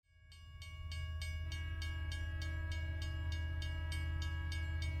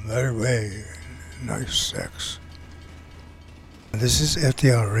Very, very nice sex. This is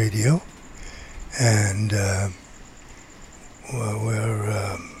F.D.R. Radio, and well,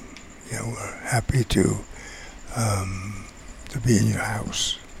 we're happy to be in your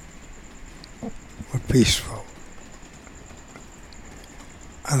house. We're peaceful,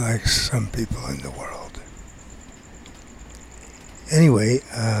 unlike some people in the world. Anyway,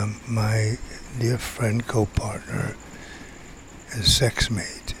 my dear friend, co-partner, and sex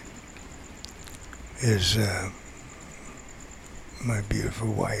mate is my beautiful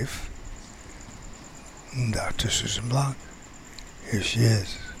wife, Dr. Susan Block. Here she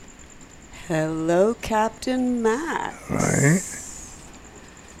is. Hello, Captain Matt. Right?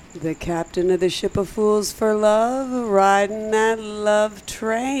 The captain of the ship of fools for love, riding that love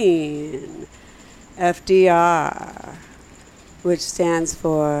train. F.D.R., which stands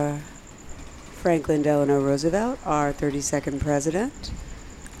for Franklin Delano Roosevelt, our 32nd president.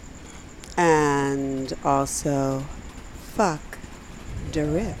 And also, fuck the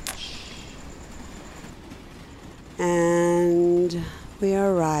rich. And we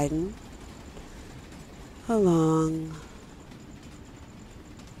are riding along,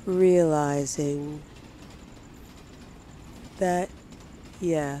 realizing that,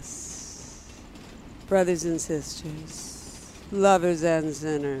 yes, brothers and sisters, lovers and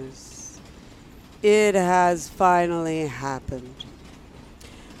sinners, it has finally happened.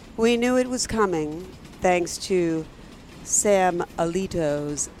 We knew it was coming thanks to Sam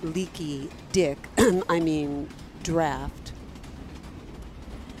Alito's leaky dick, draft.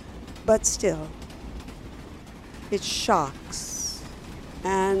 But still, it shocks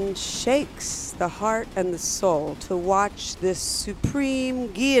and shakes the heart and the soul to watch this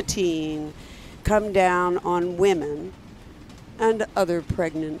supreme guillotine come down on women and other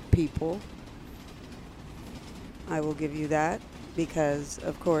pregnant people. I will give you that because,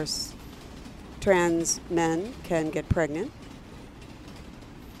 of course, trans men can get pregnant.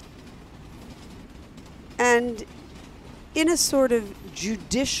 And in a sort of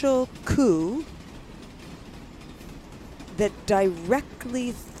judicial coup that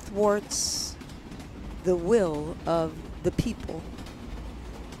directly thwarts the will of the people,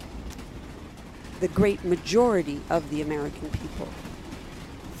 the great majority of the American people,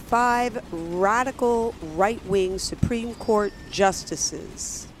 5 radical right-wing Supreme Court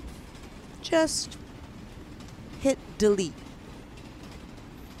justices just hit delete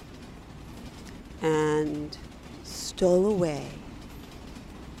and stole away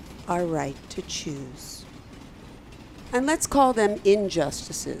our right to choose. And let's call them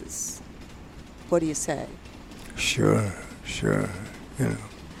injustices. What do you say? Sure, you know.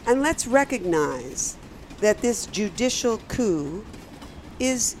 And let's recognize that this judicial coup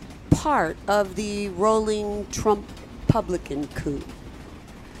is part of the rolling Trump-Republican coup.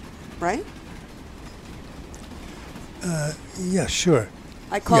 Right? Yeah, sure.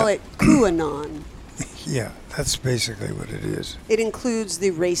 I call it QAnon. Yeah, that's basically what it is. It includes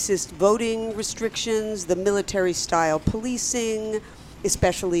the racist voting restrictions, the military-style policing,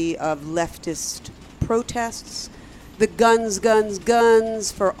 especially of leftist protests, the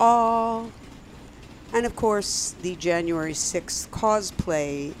guns for all, and of course the January 6th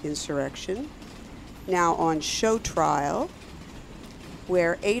cosplay insurrection, now on show trial,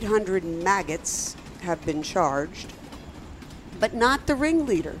 where 800 maggots have been charged, but not the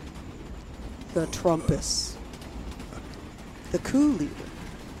ringleader, the Trumpist, the coup leader.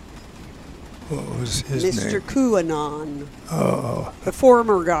 What was his name? Mr. QAnon. Oh. The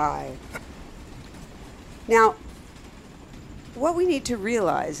former guy. Now, what we need to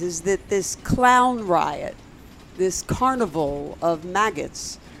realize is that this clown riot, this carnival of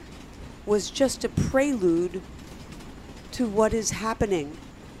maggots, was just a prelude to what is happening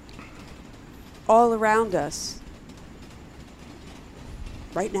all around us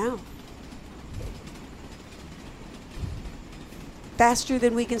right now. Faster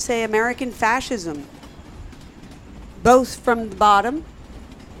than we can say American fascism. Both from the bottom,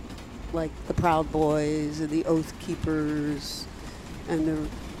 like the Proud Boys and the Oath Keepers and the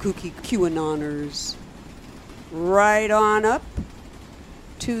kooky QAnoners, right on up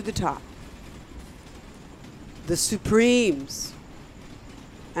to the top. The Supremes,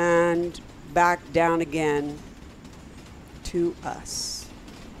 and back down again to us.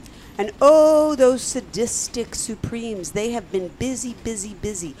 And oh, those sadistic Supremes, they have been busy.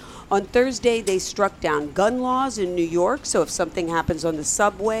 On Thursday, they struck down gun laws in New York, so if something happens on the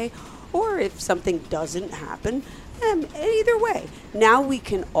subway, or if something doesn't happen, either way, now we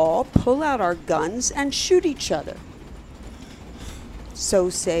can all pull out our guns and shoot each other. So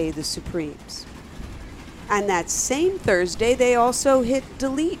say the Supremes. And that same Thursday, they also hit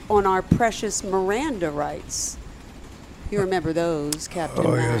delete on our precious Miranda rights. You remember those, Captain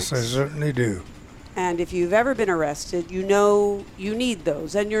Oh, Max? yes, I certainly do. And if you've ever been arrested, you know you need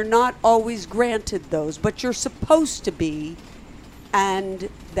those. And you're not always granted those, but you're supposed to be. And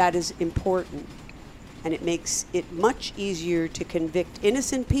that is important. And it makes it much easier to convict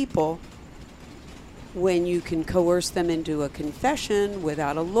innocent people when you can coerce them into a confession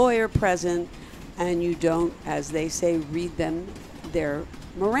without a lawyer present, and you don't, as they say, read them their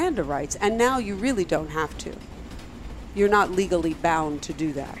Miranda rights. And now you really don't have to. You're not legally bound to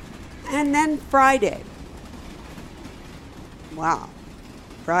do that. And then Friday. Wow.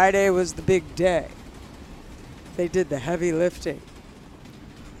 Friday was the big day. They did the heavy lifting.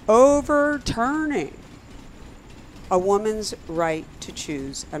 Overturning a woman's right to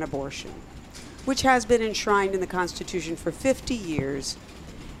choose an abortion, which has been enshrined in the Constitution for 50 years,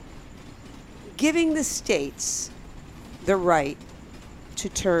 giving the states the right to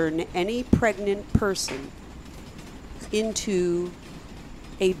turn any pregnant person into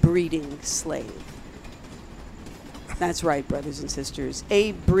a breeding slave. That's right, brothers and sisters,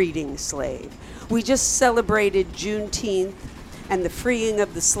 a breeding slave. We just celebrated Juneteenth and the freeing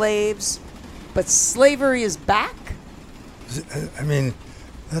of the slaves, but slavery is back? I mean,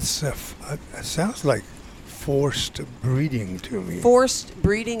 it sounds like forced breeding to me. Forced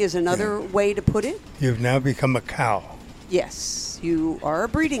breeding is another way to put it. You've now become a cow. Yes, you are a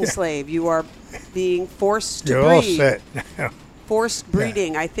breeding slave. You are being forced to You're breed. all set now. Forced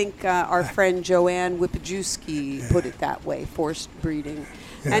breeding. I think our friend Joanne Wipajewski put it that way, forced breeding.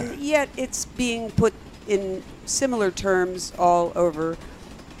 Yeah. And yet it's being put in similar terms all over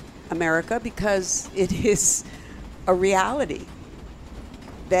America because it is a reality.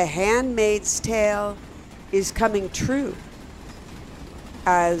 The Handmaid's Tale is coming true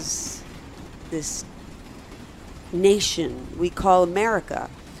as this nation we call America,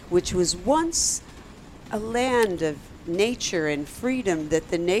 which was once a land of nature and freedom that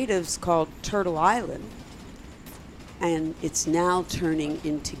the natives called Turtle Island, and it's now turning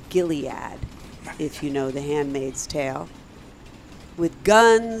into Gilead, if you know The Handmaid's Tale, with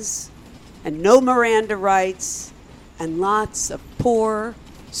guns and no Miranda rights and lots of poor,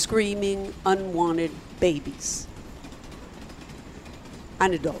 screaming, unwanted babies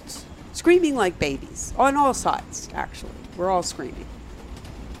and adults. Screaming like babies on all sides, actually. We're all screaming.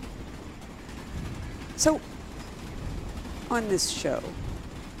 So, on this show,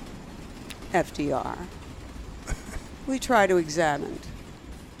 F.D.R., we try to examine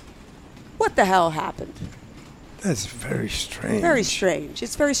what the hell happened. That's very strange. Very strange.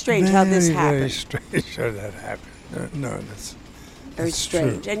 It's very strange how this happened. Very strange how that happened. No, that's Very that's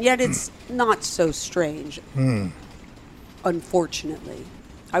strange. true. And yet it's not so strange, unfortunately.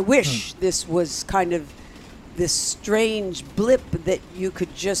 I wish this was kind of this strange blip that you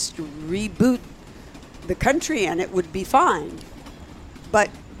could just reboot the country and it would be fine. But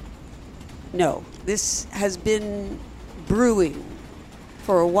no, this has been brewing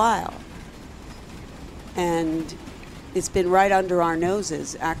for a while. And it's been right under our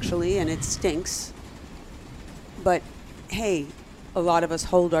noses, actually, and it stinks. But hey, a lot of us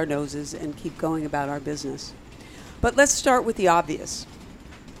hold our noses and keep going about our business. But let's start with the obvious.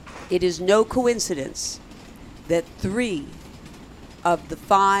 It is no coincidence that 3 of the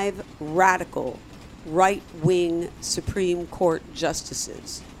 5 radical right-wing Supreme Court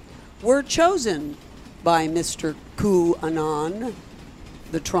justices were chosen by Mr. QAnon,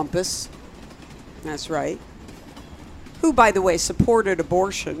 the Trumpist. That's right. Who, by the way, supported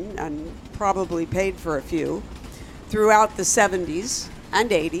abortion and probably paid for a few throughout the 70s and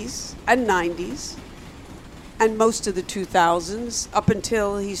 80s and 90s and most of the 2000s up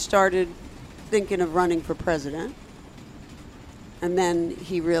until he started thinking of running for president. And then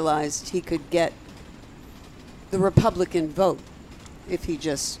he realized he could get the Republican vote if he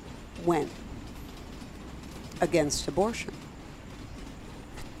just went against abortion.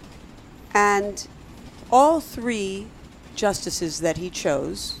 And all 3 justices that he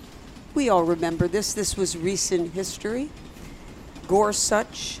chose, we all remember this was recent history,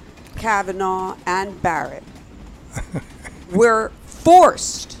 Gorsuch, Kavanaugh, and Barrett, were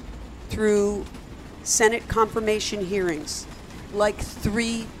forced through Senate confirmation hearings, like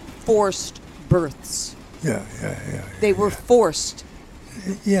 3 forced births. Yeah. They were forced.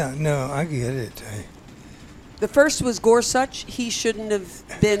 Yeah, no, I get it. The first was Gorsuch. He shouldn't have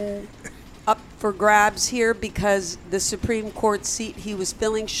been up for grabs here because the Supreme Court seat he was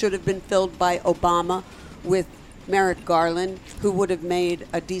filling should have been filled by Obama with Merrick Garland, who would have made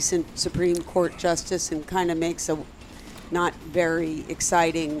a decent Supreme Court justice and kind of makes a not very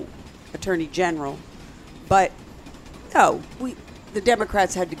exciting attorney general. But no, the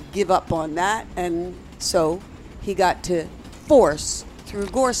Democrats had to give up on that, and so he got to force through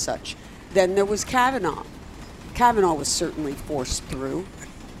Gorsuch. Then there was Kavanaugh. Kavanaugh was certainly forced through.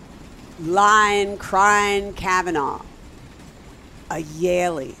 Lying, crying Kavanaugh. A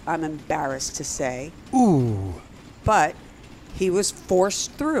Yaley, I'm embarrassed to say. Ooh. But he was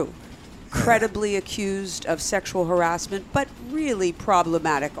forced through. Credibly accused of sexual harassment, but really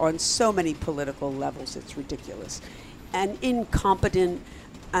problematic on so many political levels, it's ridiculous. And incompetent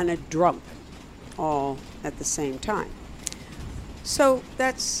and a drunk, all at the same time. So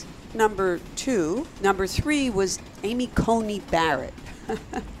that's number 2. Number 3 was Amy Coney Barrett.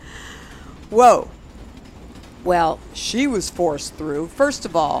 Whoa. Well, she was forced through. First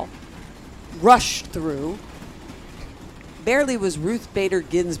of all, rushed through. Barely was Ruth Bader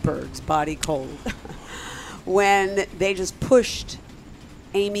Ginsburg's body cold when they just pushed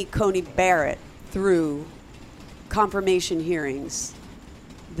Amy Coney Barrett through confirmation hearings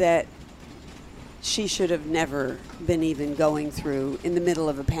that she should have never been even going through in the middle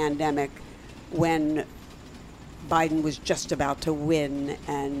of a pandemic when Biden was just about to win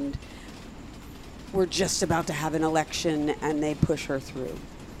and we're just about to have an election, and they push her through.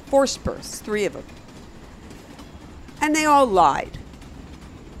 Forced births, 3 of them. And they all lied,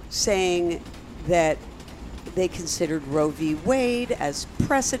 saying that they considered Roe v. Wade as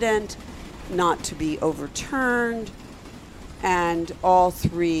precedent, not to be overturned, and all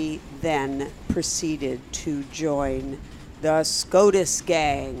 3 then proceeded to join the SCOTUS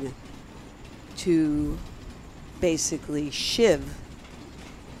gang to basically shiv,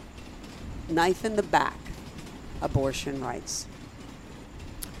 knife in the back, abortion rights.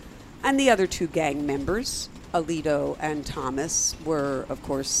 And the other 2 gang members, Alito and Thomas, were, of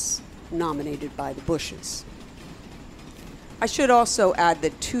course, nominated by the Bushes. I should also add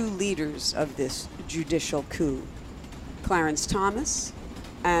that 2 leaders of this judicial coup, Clarence Thomas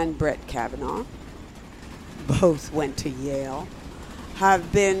and Brett Kavanaugh, both went to Yale,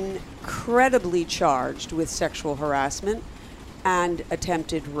 have been credibly charged with sexual harassment and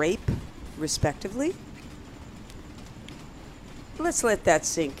attempted rape, respectively. Let's let that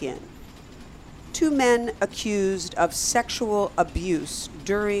sink in. 2 men accused of sexual abuse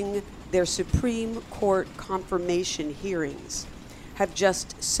during their Supreme Court confirmation hearings have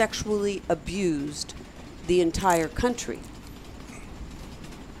just sexually abused the entire country.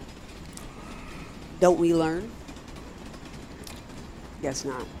 Don't we learn? Guess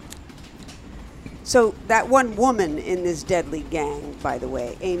not. So that one woman in this deadly gang, by the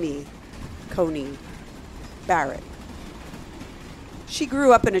way, Amy Coney Barrett, she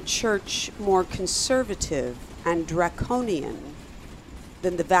grew up in a church more conservative and draconian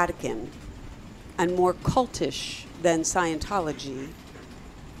than the Vatican and more cultish than Scientology.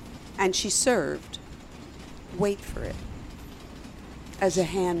 And she served, wait for it, as a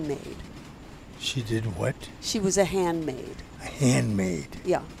handmaid. She did what? She was a handmaid. A handmaid.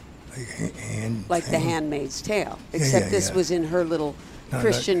 Yeah. Like The Handmaid's Tale. Yeah, Except yeah, this yeah. was in her little No,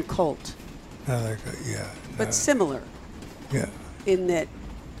 Christian cult. But Similar. Yeah. In that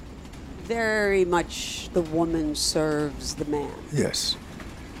very much the woman serves the man. Yes.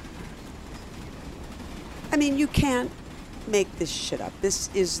 I mean, you can't make this shit up. This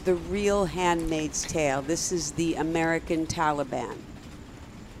is the real Handmaid's Tale. This is the American Taliban.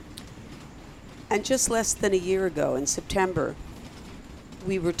 And just less than a year ago, in September,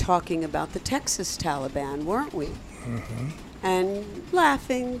 we were talking about the Texas Taliban, weren't we? Mm-hmm. And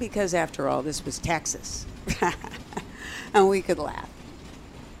laughing, because after all, this was Texas. And we could laugh.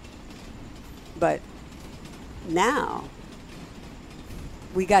 But now,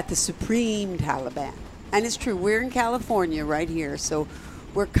 we got the Supreme Taliban. And it's true, we're in California right here, so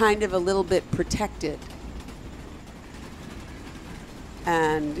we're kind of a little bit protected.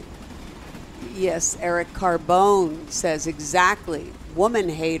 And yes, Eric Carbone says exactly, woman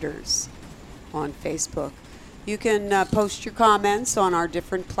haters on Facebook. You can post your comments on our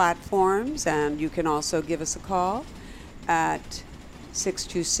different platforms, and you can also give us a call at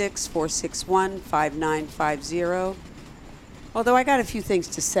 626-461-5950. Although I got a few things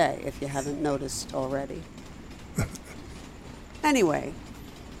to say, if you haven't noticed already. Anyway,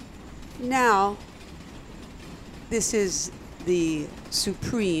 now this is the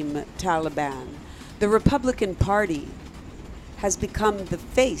Supreme Taliban. The Republican Party has become the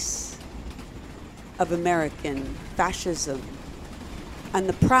face of American fascism. And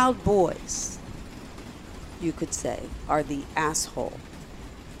the Proud Boys, you could say, are the asshole.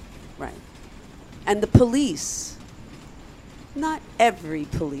 Right. And the police, not every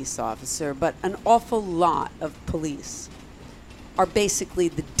police officer, but an awful lot of police, are basically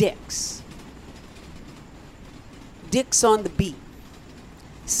the dicks. dicks on the beat,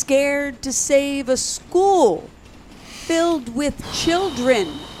 scared to save a school filled with children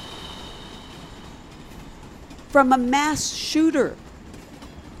from a mass shooter,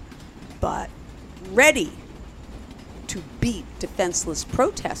 but ready to beat defenseless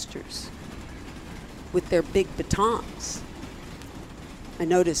protesters with their big batons. I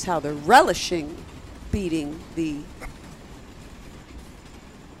notice how they're relishing beating the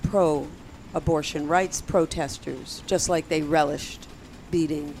pro-abortion rights protesters, just like they relished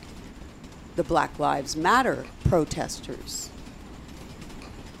beating the Black Lives Matter protesters.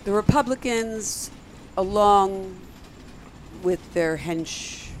 The Republicans, along with their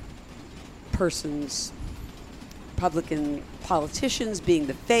hench persons, Republican politicians being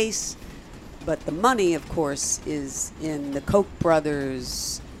the face, but the money, of course, is in the Koch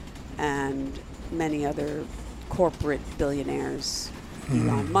brothers and many other corporate billionaires.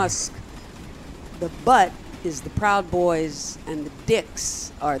 Elon Musk. The butt is the Proud Boys, and the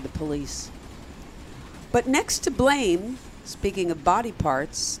dicks are the police. But next to blame, speaking of body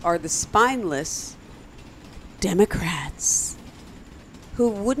parts, are the spineless Democrats who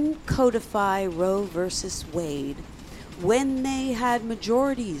wouldn't codify Roe versus Wade when they had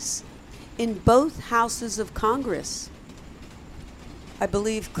majorities in both houses of Congress. I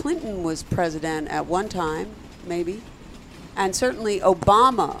believe Clinton was president at one time, maybe, and certainly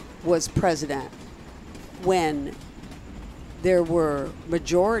Obama was president when there were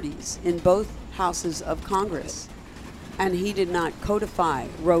majorities in both houses of Congress, and he did not codify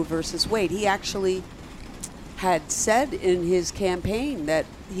Roe versus Wade. He actually had said in his campaign that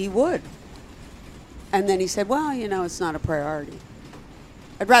he would, and then he said, well, you know, it's not a priority.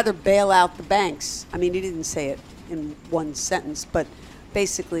 I'd rather bail out the banks. I mean, he didn't say it in one sentence, but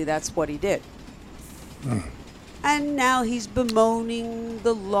basically that's what he did. And now he's bemoaning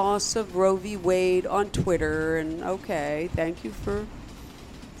the loss of Roe v. Wade on Twitter, and okay, thank you for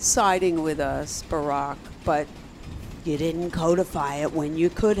siding with us, Barack, but you didn't codify it when you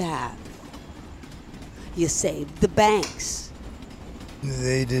could have. You saved the banks.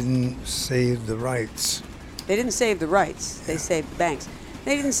 They didn't save the rights. They didn't save the rights. They saved the banks.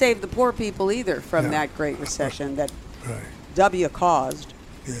 They didn't save the poor people either from that Great Recession that W caused.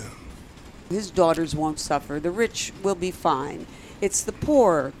 Yeah. His daughters won't suffer. The rich will be fine. It's the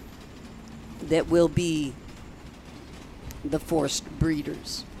poor that will be the forced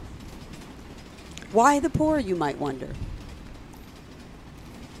breeders. Why the poor, you might wonder?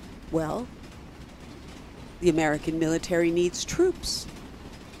 Well, the American military needs troops.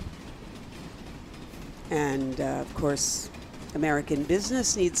 And, of course, American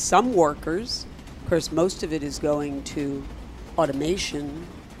business needs some workers. Of course, most of it is going to automation,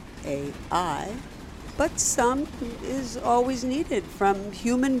 AI, but some is always needed from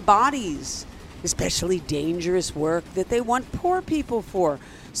human bodies, especially dangerous work that they want poor people for.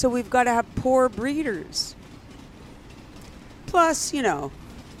 So we've got to have poor breeders. Plus, you know,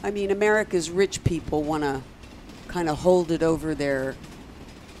 I mean, America's rich people want to kind of hold it over their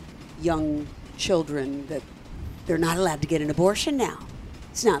young children that they're not allowed to get an abortion now.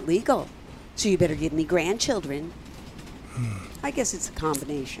 It's not legal. So you better give me grandchildren. I guess it's a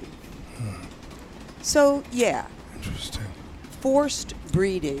combination. So, yeah. Interesting. Forced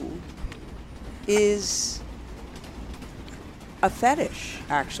breeding is a fetish,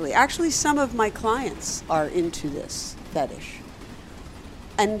 actually. Actually, some of my clients are into this fetish.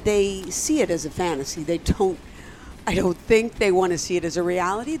 And they see it as a fantasy. I don't think they want to see it as a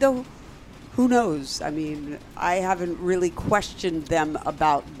reality, though. Who knows? I mean, I haven't really questioned them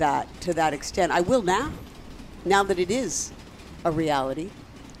about that to that extent. I will now that it is a reality.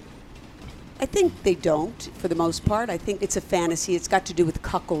 I think they don't, for the most part. I think it's a fantasy. It's got to do with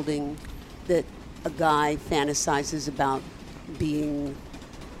cuckolding, that a guy fantasizes about being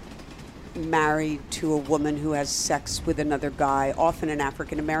married to a woman who has sex with another guy, often an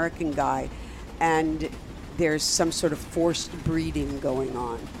African-American guy, and there's some sort of forced breeding going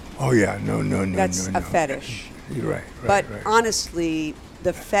on. Oh, yeah. No. That's a fetish. You're right. But honestly,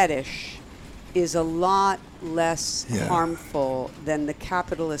 the fetish is a lot less harmful than the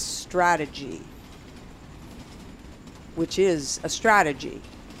capitalist strategy, which is a strategy.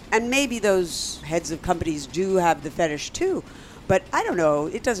 And maybe those heads of companies do have the fetish too, but I don't know.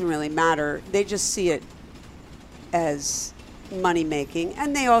 It doesn't really matter. They just see it as money making,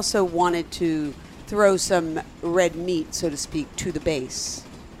 and they also wanted to throw some red meat, so to speak, to the base.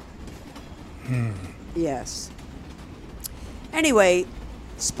 Yes. Anyway,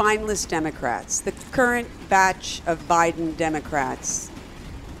 spineless Democrats. The current batch of Biden Democrats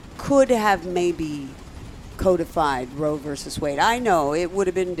could have maybe codified Roe versus Wade. I know it would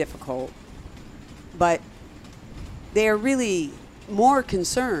have been difficult, but they are really more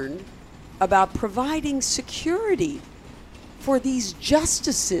concerned about providing security for these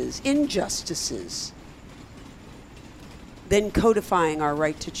injustices, than codifying our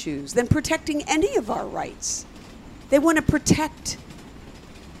right to choose, than protecting any of our rights. They want to protect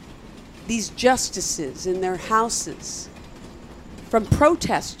these justices in their houses from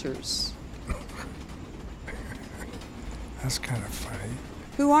protesters. That's kind of funny.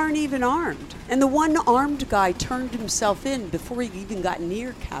 Who aren't even armed. And the one armed guy turned himself in before he even got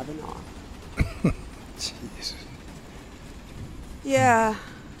near Kavanaugh. Jesus. Yeah,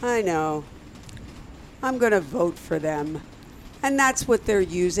 I know. I'm going to vote for them. And that's what they're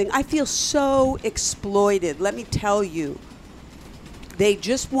using. I feel so exploited. Let me tell you. They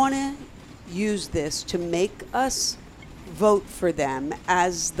just want to use this to make us vote for them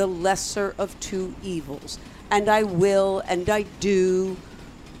as the lesser of two evils. And I will, and I do,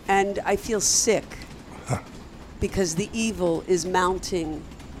 and I feel sick because the evil is mounting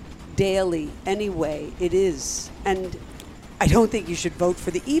daily anyway. It is. And I don't think you should vote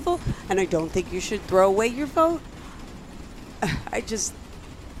for the evil, and I don't think you should throw away your vote. I just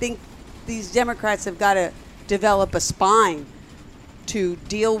think these Democrats have got to develop a spine to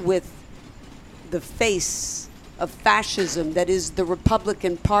deal with the face of fascism that is the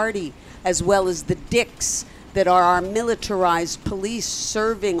Republican Party, as well as the dicks that are our militarized police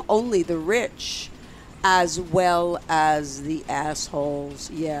serving only the rich, as well as the assholes.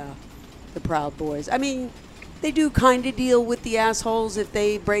 Yeah, the Proud Boys. I mean, they do kind of deal with the assholes if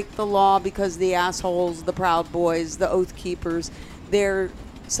they break the law, because the assholes, the Proud Boys, the Oath Keepers, they're,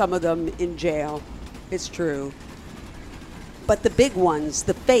 some of them, in jail. It's true. But the big ones,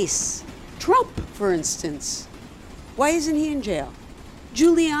 the face, Trump, for instance, why isn't he in jail?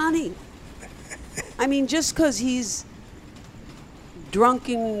 Giuliani. I mean, just because he's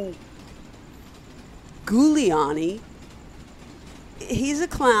drunken Giuliani, he's a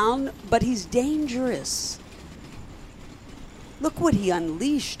clown, but he's dangerous. Look what he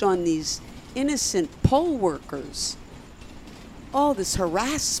unleashed on these innocent poll workers. All this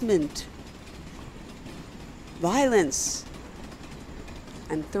harassment, violence,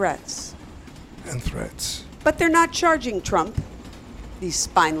 and threats. And threats. But they're not charging Trump, these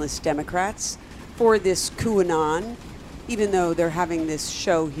spineless Democrats, for this QAnon, even though they're having this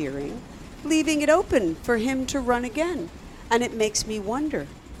show hearing, leaving it open for him to run again. And it makes me wonder,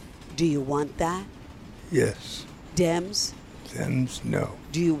 do you want that? Yes. Dems? Dems, no.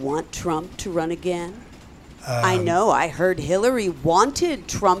 Do you want Trump to run again? I know. I heard Hillary wanted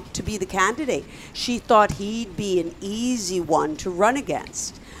Trump to be the candidate. She thought he'd be an easy one to run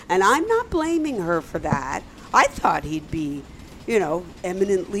against. And I'm not blaming her for that. I thought he'd be,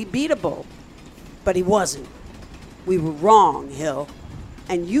 eminently beatable. But he wasn't. We were wrong, Hill.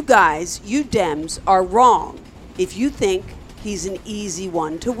 And you guys, you Dems, are wrong if you think he's an easy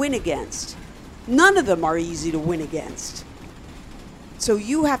one to win against. None of them are easy to win against. So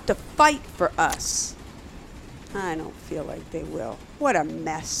you have to fight for us. I don't feel like they will. What a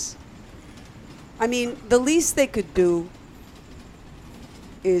mess. I mean, the least they could do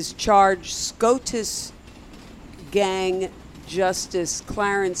is charge SCOTUS gang Justice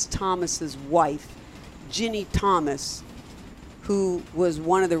Clarence Thomas's wife, Ginny Thomas, who was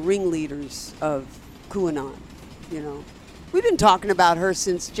one of the ringleaders of QAnon. We've been talking about her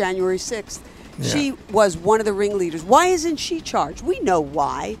since January 6th. Yeah. She was one of the ringleaders. Why isn't she charged? We know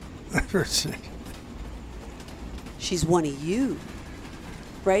why. She's one of you,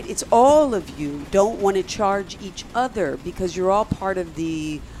 right? It's all of you don't want to charge each other because you're all part of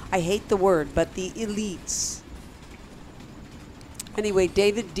the, I hate the word, but the elites. Anyway,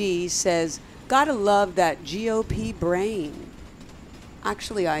 David D. says, gotta love that GOP brain.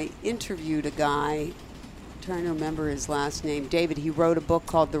 Actually, I interviewed a guy, trying to remember his last name, David. He wrote a book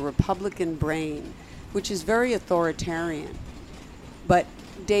called The Republican Brain, which is very authoritarian. But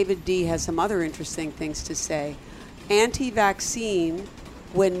David D. has some other interesting things to say. Anti-vaccine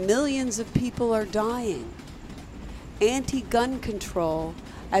when millions of people are dying. Anti-gun control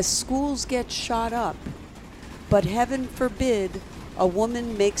as schools get shot up. But heaven forbid a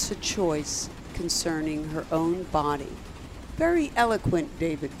woman makes a choice concerning her own body. Very eloquent,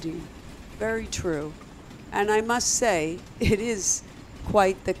 David D. Very true. And I must say, it is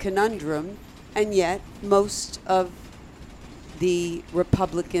quite the conundrum, and yet most of the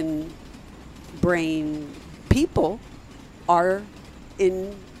Republican brain people are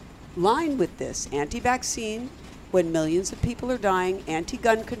in line with this. Anti-vaccine when millions of people are dying,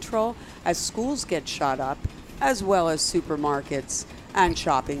 anti-gun control as schools get shot up, as well as supermarkets and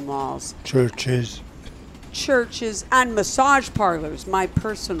shopping malls. Churches And massage parlors, my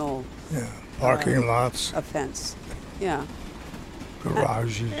personal parking lots. offense. Yeah.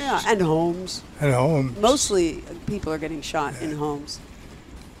 garages, Yeah, and homes. and homes. Mostly people are getting shot in homes.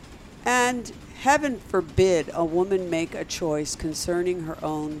 And heaven forbid a woman make a choice concerning her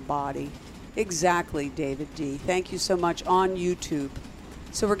own body. Exactly, David D. Thank you so much on YouTube.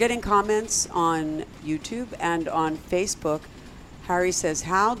 So we're getting comments on YouTube and on Facebook. Harry says,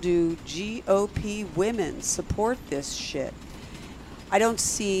 how do GOP women support this shit? I don't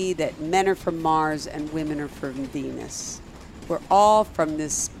see that men are from Mars and women are from Venus. We're all from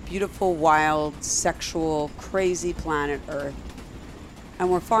this beautiful, wild, sexual, crazy planet Earth. And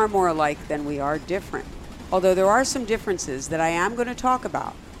we're far more alike than we are different. Although there are some differences that I am going to talk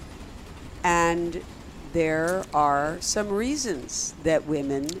about. And there are some reasons that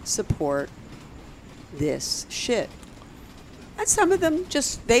women support this shit. And some of them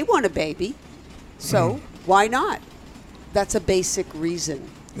just, they want a baby. So why not? That's a basic reason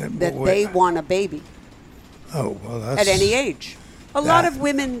that they want a baby. Oh, well, that's... At any age. A lot of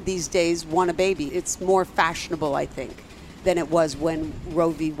women these days want a baby. It's more fashionable, I think, than it was when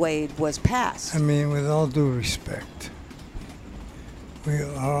Roe v. Wade was passed. I mean, with all due respect, we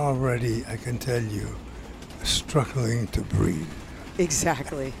are already, I can tell you, struggling to breed.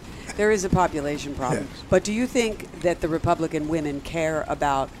 Exactly. There is a population problem. Yes. But do you think that the Republican women care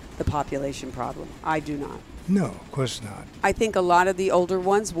about the population problem? I do not. No, of course not. I think a lot of the older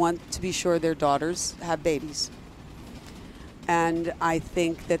ones want to be sure their daughters have babies. And I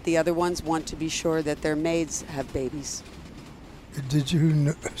think that the other ones want to be sure that their maids have babies. Did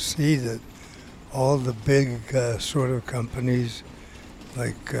you see that all the big sort of companies,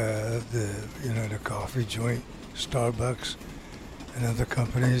 like the coffee joint, Starbucks, and other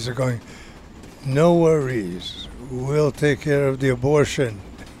companies are going, no worries, we'll take care of the abortion.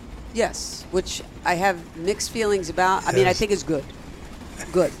 Yes, which I have mixed feelings about. I mean, I Yes. think it's good.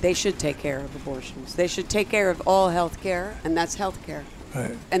 Good. They should take care of abortions. They should take care of all health care, and that's health care.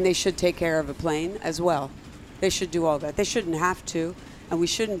 Right. And they should take care of a plane as well. They should do all that. They shouldn't have to, and we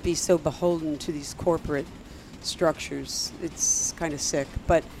shouldn't be so beholden to these corporate structures. It's kind of sick.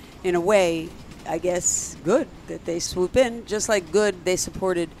 But in a way, I guess good that they swoop in, just like good they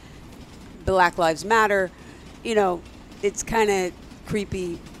supported Black Lives Matter. You know, it's kind of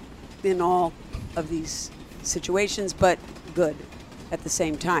creepy in all of these situations, but good at the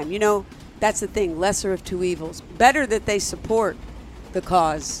same time. You know, that's the thing, lesser of two evils. Better that they support the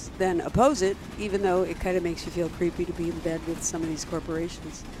cause than oppose it, even though it kind of makes you feel creepy to be in bed with some of these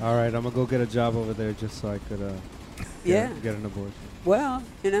corporations. All right, I'm going to go get a job over there just so I could get an abortion. Well,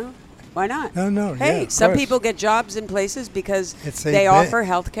 you know, why not? No, Hey, yeah, of some course. people get jobs in places because It's a they offer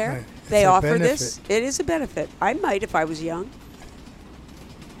health care. right. They It's a offer this. benefit. It is a benefit. I might if I was young.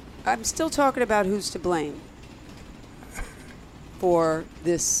 I'm still talking about who's to blame for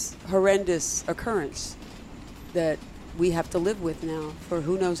this horrendous occurrence that we have to live with now for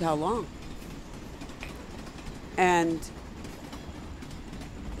who knows how long. And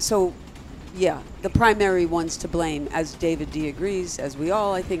so, yeah, the primary ones to blame, as David D. agrees, as we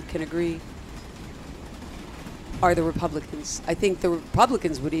all, I think, can agree, are the Republicans. I think the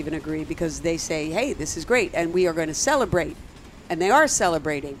Republicans would even agree because they say, hey, this is great, and we are going to celebrate. And they are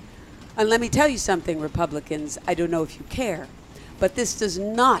celebrating. And let me tell you something, Republicans, I don't know if you care, but this does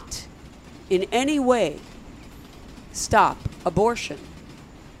not in any way stop abortion.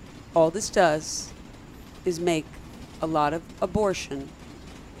 All this does is make a lot of abortion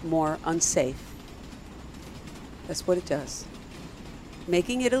more unsafe. That's what it does.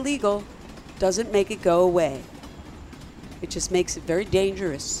 Making it illegal doesn't make it go away. It just makes it very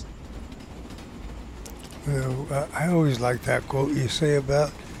dangerous. Well, I always like that quote you say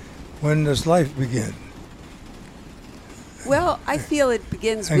about when does life begin? Well, I feel it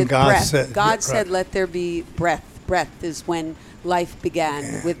begins And with God breath. said- God yeah, said, right. let there be breath. Breath is when life began,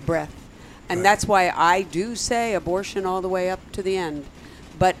 Yeah. with breath. And Right. that's why I do say abortion all the way up to the end.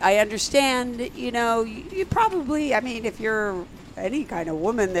 But I understand, you know, you probably, I mean, if you're any kind of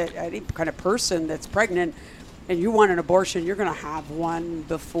woman, any kind of person that's pregnant and you want an abortion, you're going to have one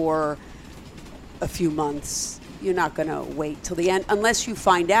before a few months. You're not going to wait till the end unless you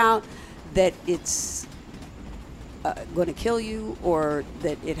find out that it's going to kill you or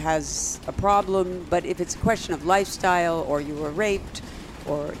that it has a problem. But if it's a question of lifestyle or you were raped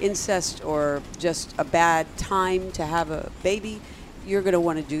or incest or just a bad time to have a baby, you're going to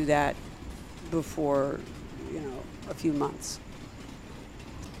want to do that before, you know, a few months.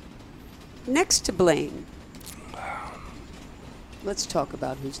 Next to blame. Let's talk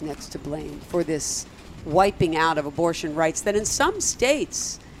about who's next to blame for this wiping out of abortion rights that in some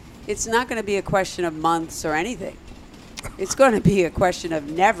states it's not going to be a question of months or anything. It's going to be a question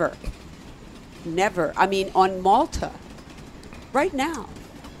of never. Never. I mean, on Malta, right now,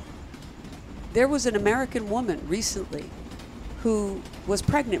 there was an American woman recently who was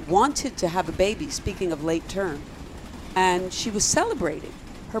pregnant, wanted to have a baby, speaking of late term, and she was celebrating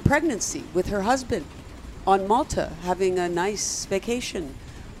her pregnancy with her husband on Malta, having a nice vacation,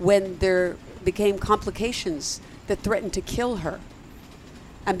 when there became complications that threatened to kill her.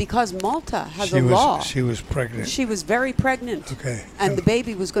 And because Malta has a law... She was pregnant. She was very pregnant. Okay. And the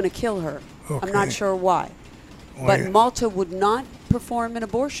baby was going to kill her. Okay. I'm not sure why. But Malta would not perform an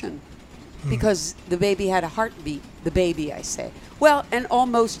abortion because the baby had a heartbeat. The baby, I say. Well, and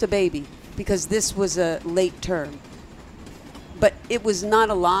almost a baby, because this was a late term. But it was not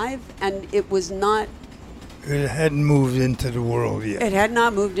alive, and it was not... It hadn't moved into the world yet. It had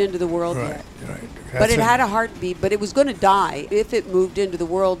not moved into the world yet. Right. But it had a heartbeat, but it was going to die if it moved into the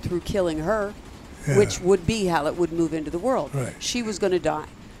world through killing her, which would be how it would move into the world. Right. She was going to die.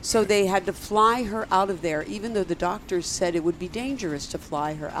 So they had to fly her out of there, even though the doctors said it would be dangerous to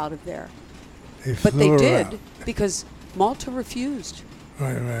fly her out of there. But they did, because Malta refused.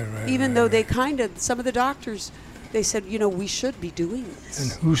 Right. Even though they some of the doctors, they said, we should be doing this.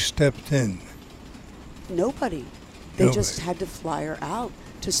 And who stepped in? Nobody. They just had to fly her out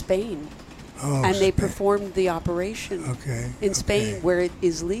to Spain. Oh, and they performed the operation in Spain where it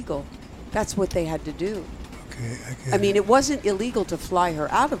is legal. That's what they had to do. Okay, I mean, it wasn't illegal to fly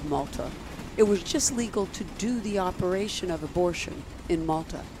her out of Malta. It was just legal to do the operation of abortion in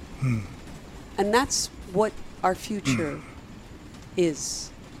Malta. And that's what our future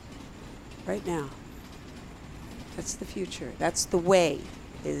is right now. That's the future. That's the way.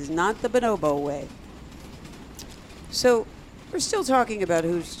 It is not the bonobo way. So we're still talking about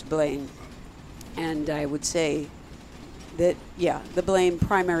who's to blame. And I would say that, the blame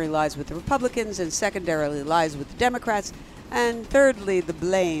primarily lies with the Republicans and secondarily lies with the Democrats. And thirdly, the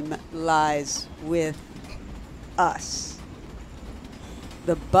blame lies with us.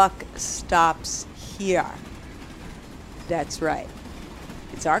 The buck stops here. That's right.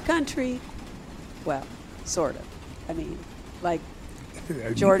 It's our country. Well, sort of. I mean, like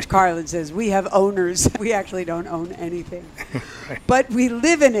George Carlin says, we have owners. We actually don't own anything. But we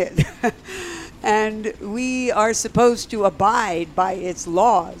live in it. And we are supposed to abide by its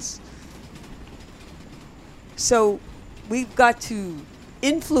laws. So we've got to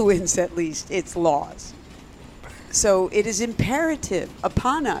influence at least its laws. So it is imperative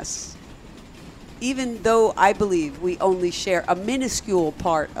upon us, even though I believe we only share a minuscule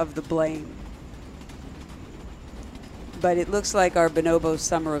part of the blame. But it looks like our bonobo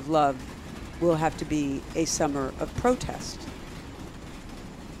summer of love will have to be a summer of protest.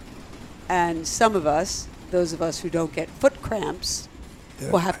 And some of us, those of us who don't get foot cramps,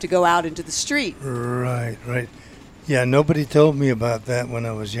 will have to go out into the street. Right. Yeah, nobody told me about that when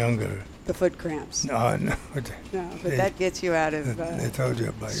I was younger. The foot cramps. No. No, but that gets you out of they told you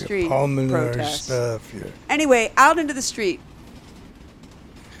about street your pulmonary protest. stuff. Anyway, out into the street.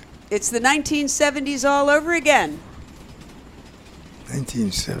 It's the 1970s all over again.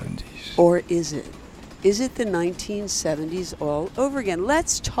 1970s. Or is it? Is it the 1970s all over again?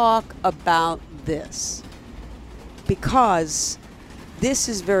 Let's talk about this, because this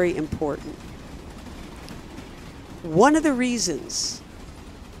is very important. One of the reasons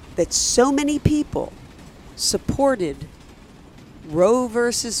that so many people supported Roe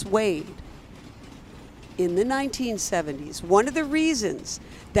versus Wade in the 1970s, one of the reasons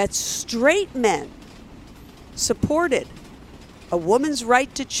that straight men supported a woman's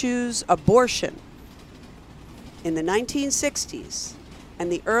right to choose abortion in the 1960s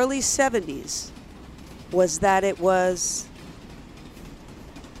and the early 70s was that it was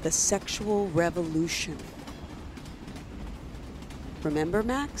the sexual revolution. Remember,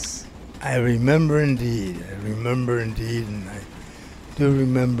 Max? I remember indeed, and I do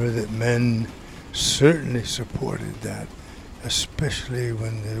remember that men certainly supported that, especially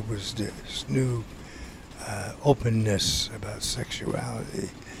when there was this new openness about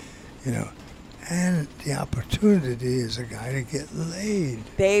sexuality, and the opportunity as a guy to get laid.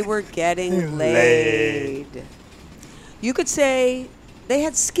 They were getting laid. You could say they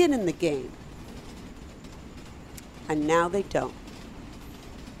had skin in the game, and now they don't.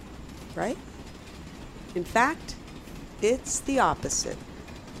 Right? In fact, it's the opposite.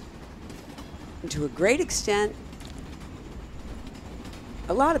 And to a great extent,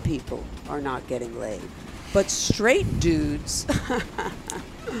 a lot of people are not getting laid. But straight dudes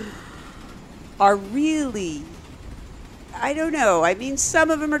are really, I don't know. I mean,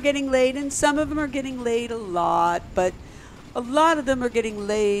 some of them are getting laid and some of them are getting laid a lot, but a lot of them are getting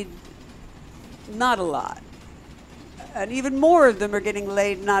laid not a lot. And even more of them are getting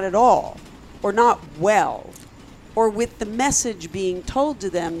laid not at all. or not well, or with the message being told to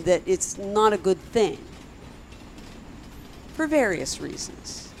them that it's not a good thing, for various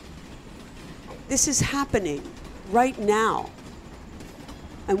reasons. This is happening right now,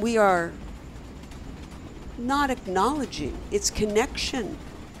 and we are not acknowledging its connection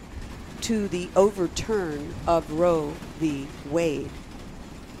to the overturn of Roe v. Wade.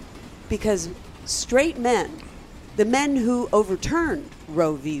 Because straight men, the men who overturned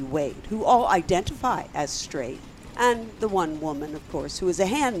Roe v. Wade, who all identify as straight, and the one woman, of course, who is a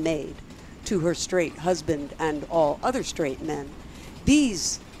handmaid to her straight husband and all other straight men,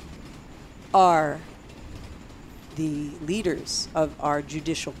 these are the leaders of our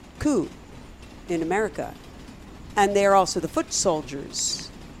judicial coup in America. And they are also the foot soldiers.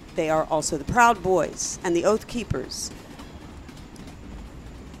 They are also the Proud Boys and the Oath Keepers.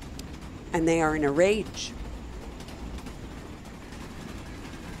 And they are in a rage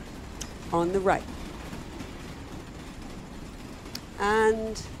on the right.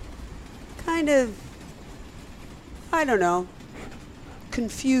 And kind of, I don't know,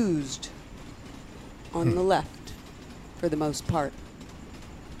 confused on the left for the most part.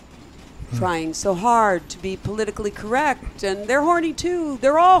 Trying so hard to be politically correct, and they're horny too.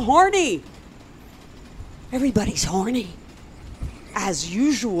 They're all horny. Everybody's horny, as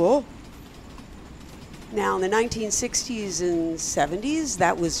usual. Now, in the 1960s and 70s,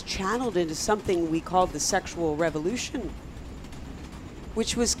 that was channeled into something we called the sexual revolution,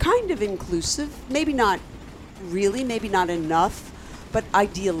 which was kind of inclusive, maybe not really, maybe not enough, but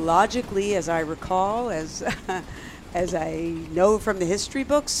ideologically, as I recall, as I know from the history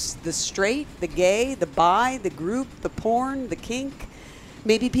books, the straight, the gay, the bi, the group, the porn, the kink.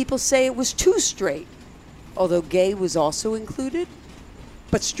 Maybe people say it was too straight, although gay was also included.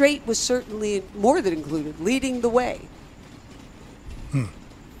 But straight was certainly more than included, leading the way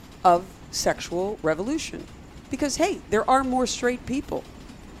of sexual revolution. Because, hey, there are more straight people.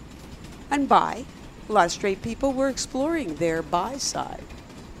 And bi, a lot of straight people were exploring their bi side.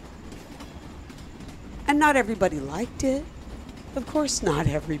 And not everybody liked it. Of course, not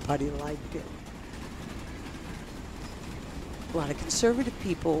everybody liked it. A lot of conservative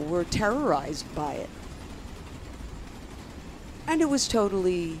people were terrorized by it. And it was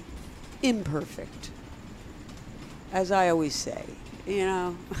totally imperfect. As I always say,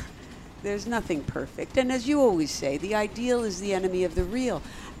 there's nothing perfect. And as you always say, the ideal is the enemy of the real.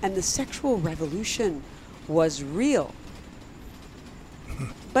 And the sexual revolution was real.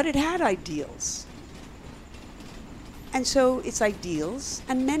 But it had ideals. And so its ideals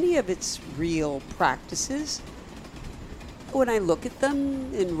and many of its real practices, when I look at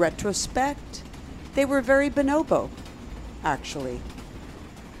them in retrospect, they were very bonobo, actually.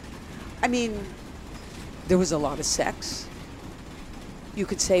 I mean, there was a lot of sex. You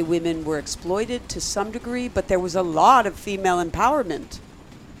could say women were exploited to some degree, but there was a lot of female empowerment.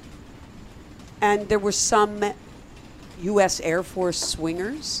 And there were some U.S. Air Force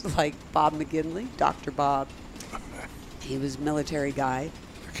swingers, like Bob McGinley, Dr. Bob. He was a military guy.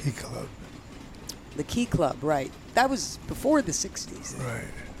 The Key Club. The Key Club, right. That was before the 60s. Right.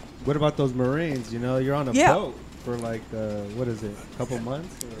 What about those Marines? You're on a boat for like, what is it, a couple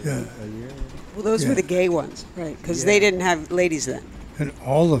months or a year? Well, those were the gay ones, right, because they didn't have ladies then. And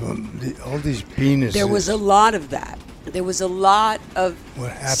all of them, all these penises. There was a lot of that. There was a lot of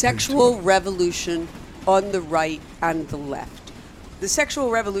sexual revolution on the right and the left. The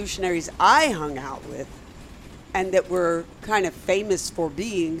sexual revolutionaries I hung out with, and that were kind of famous for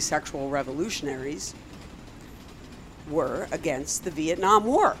being sexual revolutionaries, were against the Vietnam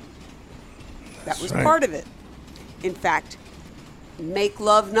War. That was part of it. In fact, make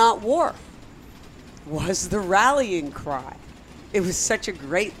love, not war, was the rallying cry. It was such a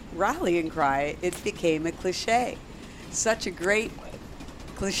great rallying cry, it became a cliche. Such a great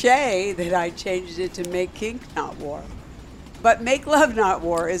cliche that I changed it to make kink, not war. But make love, not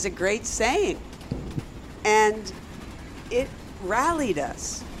war is a great saying. And it rallied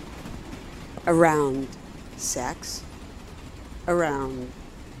us around sex, around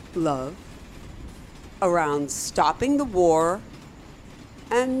love, around stopping the war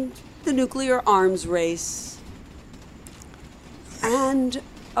and the nuclear arms race, and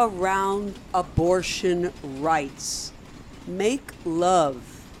around abortion rights. Make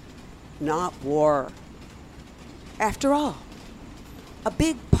love, not war. After all, a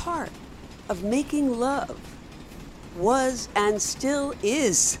big part of making love was and still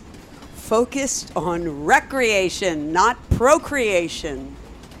is focused on recreation, not procreation,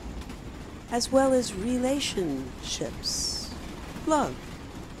 as well as relationships, love.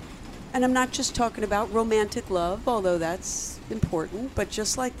 And I'm not just talking about romantic love, although that's important, but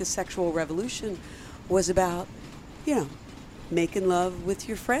just like the sexual revolution was about, making love with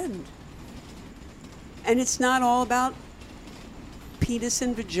your friend. And it's not all about penis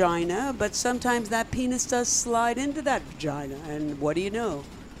and vagina, but sometimes that penis does slide into that vagina, and what do you know?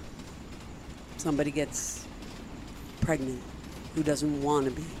 Somebody gets pregnant who doesn't want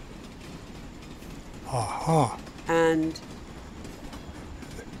to be. And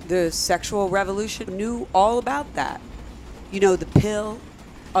the sexual revolution knew all about that. The pill,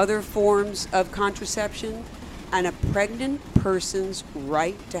 other forms of contraception, and a pregnant person's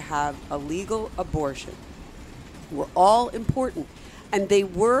right to have a legal abortion were all important. And they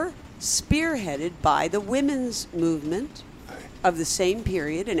were spearheaded by the women's movement of the same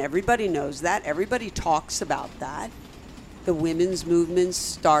period, and everybody knows that. Everybody talks about that. The women's movement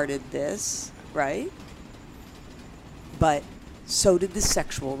started this, right? But so did the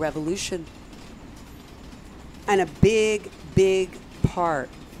sexual revolution. And a big, big part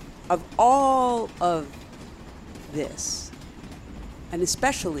of all of this, and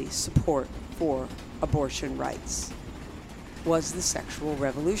especially support for abortion rights, was the sexual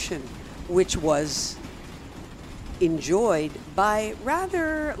revolution, which was enjoyed by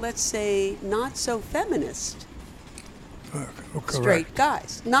rather, let's say, not so feminist straight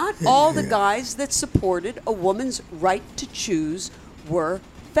guys. Not all the guys that supported a woman's right to choose were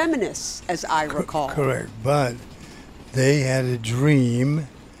feminists, as I recall. Correct, but they had a dream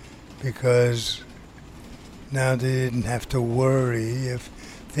because now they didn't have to worry if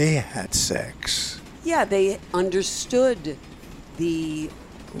they had sex. Yeah, they understood the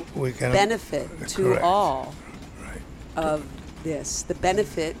benefit to all of this. The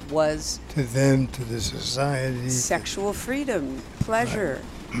benefit was to them, to the society, sexual freedom, pleasure,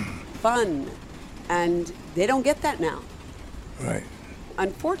 fun, and they don't get that now. Right.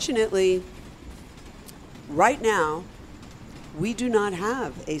 Unfortunately, right now, we do not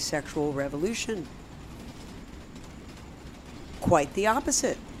have a sexual revolution. Quite the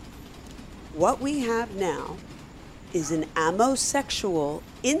opposite. What we have now is an amosexual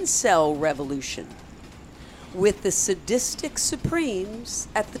incel revolution, with the sadistic supremes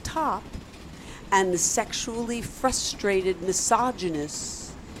at the top and the sexually frustrated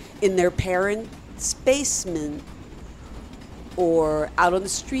misogynists in their parents' basement or out on the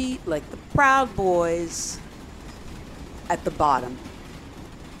street like the Proud Boys at the bottom.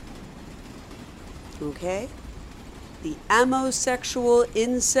 Okay? The amosexual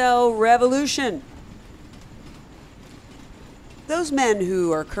incel revolution. Those men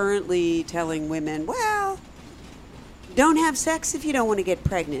who are currently telling women, well, don't have sex if you don't want to get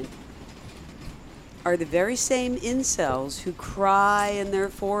pregnant, are the very same incels who cry in their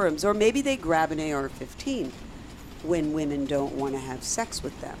forums, or maybe they grab an AR-15 when women don't want to have sex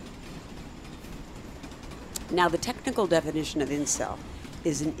with them. Now, the technical definition of incel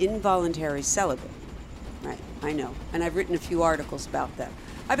is an involuntary celibate. Right, I know. And I've written a few articles about them.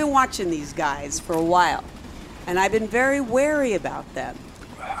 I've been watching these guys for a while, and I've been very wary about them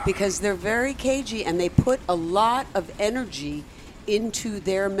because they're very cagey and they put a lot of energy into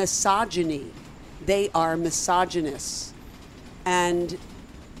their misogyny. They are misogynists, and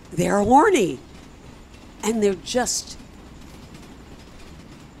they're horny, and they're just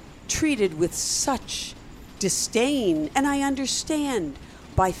treated with such disdain, and I understand,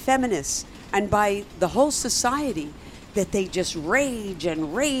 by feminists and by the whole society, that they just rage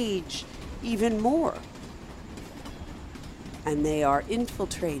and rage even more. And they are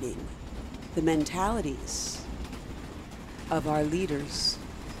infiltrating the mentalities of our leaders.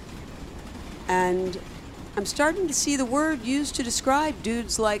 And I'm starting to see the word used to describe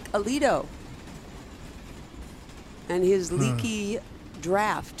dudes like Alito and his leaky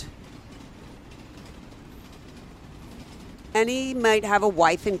draft. And he might have a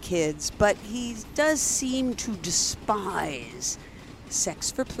wife and kids, but he does seem to despise sex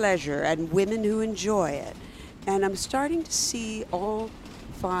for pleasure and women who enjoy it. And I'm starting to see all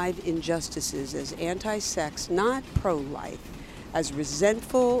 5 injustices as anti-sex, not pro-life, as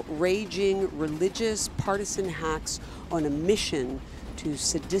resentful, raging, religious, partisan hacks on a mission to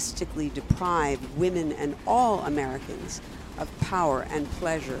sadistically deprive women and all Americans of power and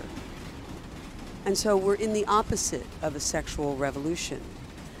pleasure. And so we're in the opposite of a sexual revolution.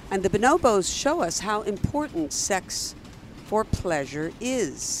 And the bonobos show us how important sex for pleasure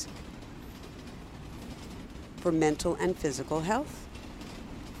is for mental and physical health.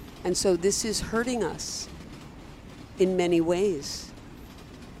 And so this is hurting us in many ways,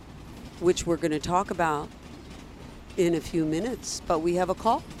 which we're going to talk about in a few minutes. But we have a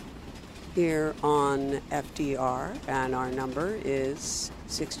call here on F.D.R. and our number is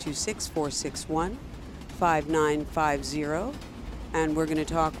 626-461-5637. 5950. And we're going to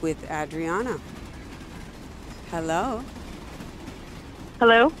talk with Adriana. Hello.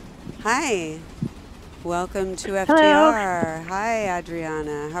 Hello. Hi. Welcome to FDR. Hello. Hi,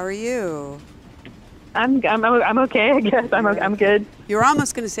 Adriana. How are you? I'm okay, I guess. I'm good. You were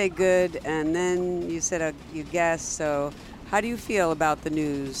almost going to say good, and then you said you guessed. So how do you feel about the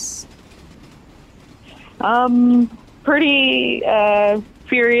news? Pretty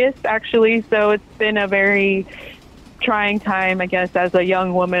furious, actually. So it's been a very trying time, I guess, as a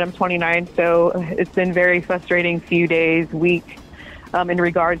young woman. I'm 29, so it's been very frustrating few days, week, in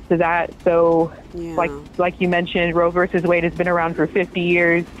regards to that. So like you mentioned, Roe versus Wade has been around for 50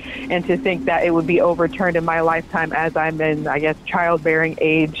 years, and to think that it would be overturned in my lifetime as I'm in, I guess, childbearing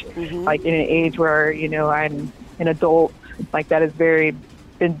age, like in an age where, I'm an adult, like that is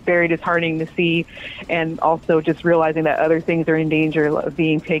been very disheartening to see. And also just realizing that other things are in danger of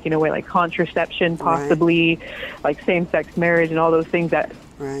being taken away, like contraception, possibly, like same-sex marriage and all those things that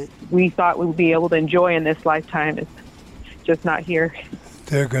we thought we would be able to enjoy in this lifetime is just not here.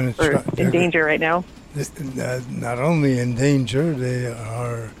 They're going to try. In danger right now. Not only in danger, they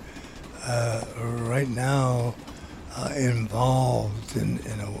are right now involved in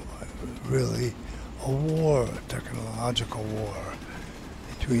a war, a technological war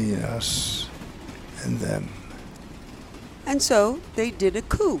between us and them. And so they did a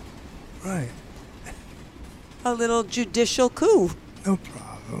coup. Right. A little judicial coup. No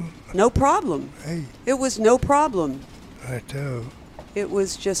problem. No problem. Hey. It was no problem. Righto. It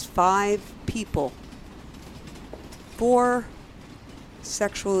was just 5 people. 4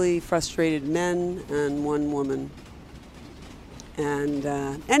 sexually frustrated men and 1 woman. And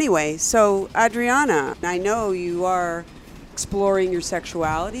anyway, so Adriana, I know you are exploring your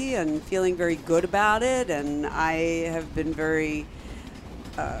sexuality and feeling very good about it, and I have been very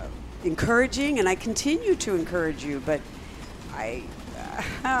encouraging, and I continue to encourage you, but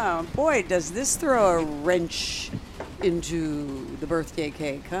boy, does this throw a wrench into the birthday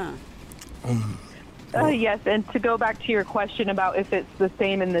cake, huh? Yes, and to go back to your question about if it's the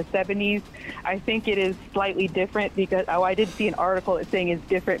same in the 70s, I think it is slightly different because, I did see an article that's saying it's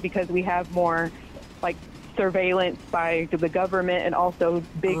different because we have more, like, surveillance by the government and also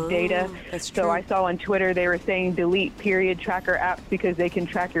big data. That's true. So I saw on Twitter they were saying delete period tracker apps because they can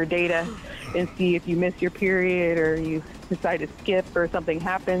track your data and see if you miss your period or you decide to skip or something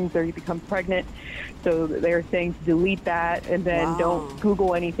happens or you become pregnant. So they're saying to delete that and then don't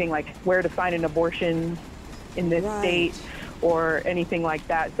Google anything like where to find an abortion in this state or anything like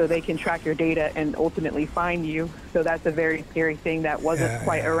that, so they can track your data and ultimately find you. So that's a very scary thing that wasn't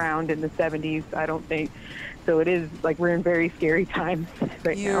quite around in the 70s, I don't think. So it is like we're in very scary times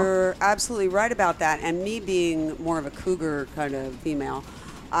right now. You're absolutely right about that. And me being more of a cougar kind of female,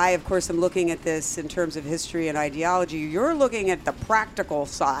 I, of course, am looking at this in terms of history and ideology. You're looking at the practical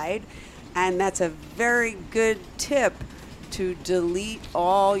side, and that's a very good tip to delete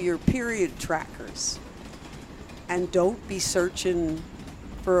all your period trackers. And don't be searching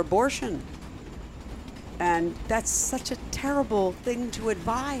for abortion. And that's such a terrible thing to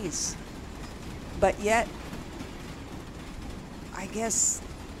advise. But yet, I guess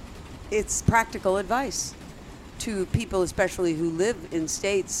it's practical advice to people, especially who live in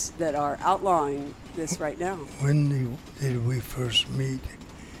states that are outlawing this right now. When did we first meet?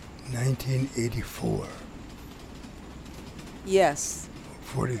 1984. Yes.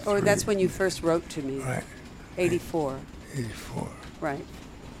 43. Or that's when you first wrote to me. Right. 84. 84. Right.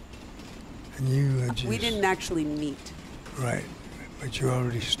 And you just... We didn't actually meet. Right. But you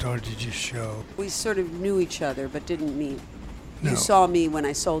already started your show. We sort of knew each other, but didn't meet. No. You saw me when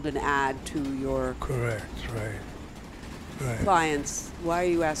I sold an ad to your Correct, right. clients. Why are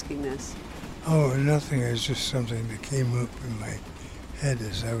you asking this? Oh, nothing. It's just something that came up in my head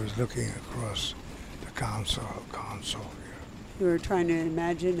as I was looking across the console here. You were trying to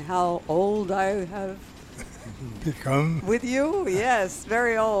imagine how old I have Become? with you? Yes,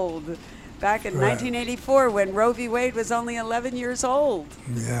 very old. Back in 1984 when Roe v. Wade was only 11 years old.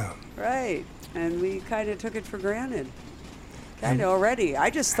 Yeah. Right. And we kind of took it for granted. Kind of already. I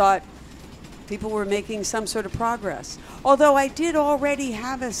just thought people were making some sort of progress. Although I did already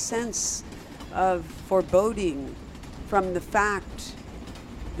have a sense of foreboding from the fact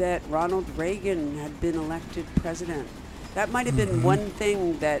that Ronald Reagan had been elected president. That might have been one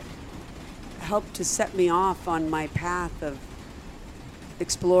thing that helped to set me off on my path of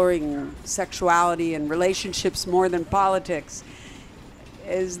exploring sexuality and relationships more than politics,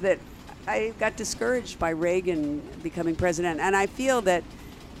 is that I got discouraged by Reagan becoming president. And I feel that,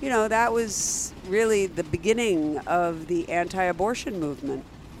 that was really the beginning of the anti-abortion movement,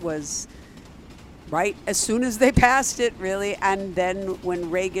 was right as soon as they passed it, really. And then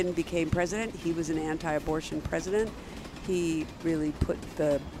when Reagan became president, he was an anti-abortion president. He really put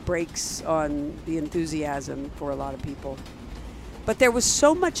the brakes on the enthusiasm for a lot of people. But there was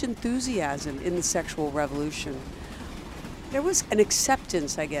so much enthusiasm in the sexual revolution. There was an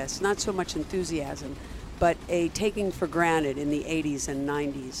acceptance, I guess, not so much enthusiasm, but a taking for granted in the 80s and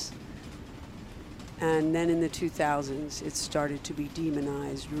 90s. And then in the 2000s, it started to be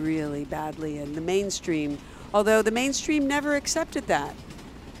demonized really badly. And the mainstream, although the mainstream never accepted that.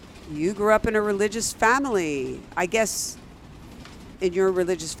 You grew up in a religious family. I guess in your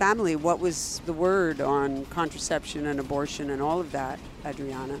religious family, what was the word on contraception and abortion and all of that,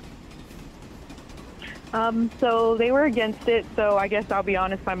 Adriana? So they were against it. So I guess I'll be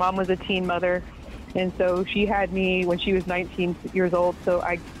honest, my mom was a teen mother. And so she had me when she was 19 years old.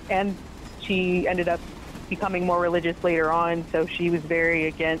 And she ended up becoming more religious later on. So she was very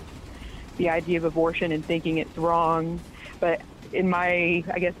against the idea of abortion and thinking it's wrong. But I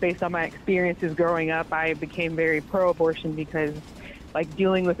guess based on my experiences growing up, I became very pro-abortion because like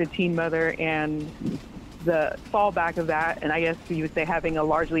dealing with a teen mother and the fallback of that, and I guess you would say having a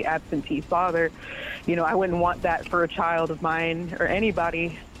largely absentee father, I wouldn't want that for a child of mine or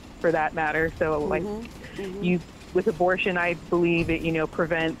anybody for that matter. So with abortion, I believe it,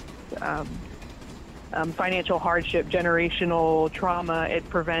 prevents financial hardship, generational trauma. It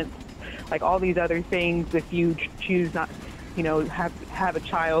prevents like all these other things if you choose not, have a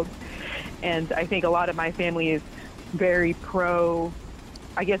child. And I think a lot of my family is very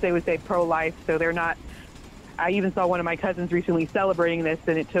I guess they would say pro-life. So they're not. I even saw one of my cousins recently celebrating this,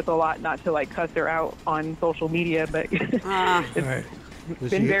 and it took a lot not to like cuss her out on social media, but it's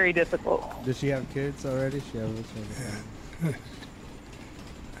been very difficult. Does she have kids already?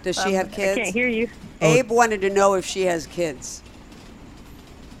 Does she have kids? I can't hear you. Abe wanted to know if she has kids.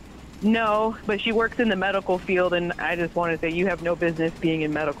 No, but she works in the medical field, and I just want to say you have no business being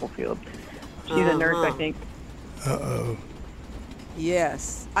in medical field. She's a nurse, I think. Uh-oh.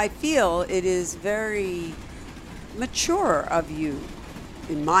 Yes. I feel it is very mature of you,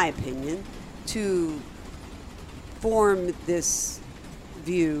 in my opinion, to form this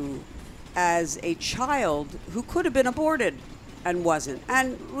view as a child who could have been aborted and wasn't.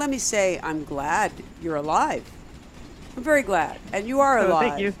 And let me say, I'm glad you're alive. I'm very glad. And you are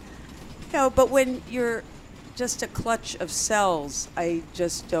alive. Thank you. But when you're just a clutch of cells, I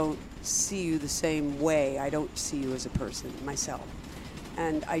just don't see you the same way. I don't see you as a person myself.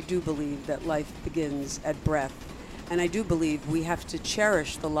 And I do believe that life begins at breath. And I do believe we have to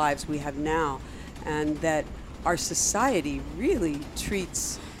cherish the lives we have now, and that our society really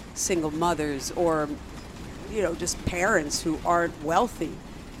treats single mothers or, just parents who aren't wealthy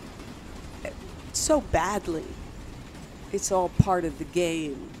so badly. It's all part of the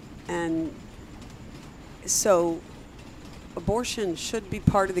game. And so abortion should be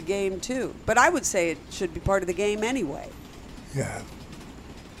part of the game too. But I would say it should be part of the game anyway. Yeah.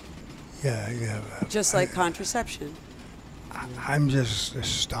 Just like contraception. I'm just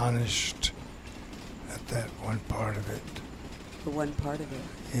astonished at that one part of it. The one part of it.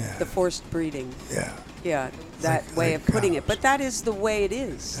 Yeah. The forced breeding. Yeah. Yeah, that way of putting it. But that is the way it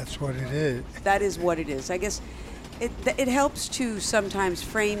is. That's what it is. That is what it is. I guess it helps to sometimes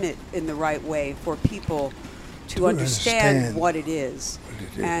frame it in the right way for people to understand what it is.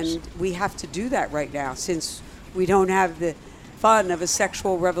 And we have to do that right now, since we don't have the fun of a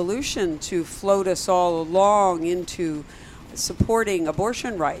sexual revolution to float us all along into supporting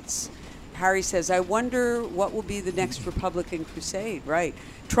abortion rights. Harry says, I wonder what will be the next Republican crusade, right?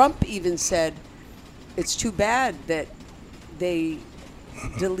 Trump even said it's too bad that they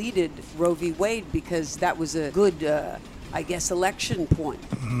deleted Roe v. Wade because that was a good, election point,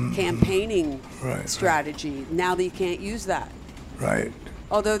 campaigning strategy. Right. Now they can't use that. Right.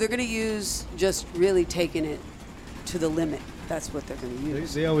 Although they're going to use just really taking it to the limit. That's what they're going to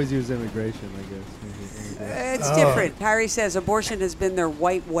use. They always use immigration, I guess. It's different. Harry says abortion has been their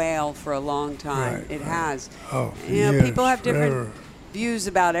white whale for a long time. Right, it has. Oh, People have different views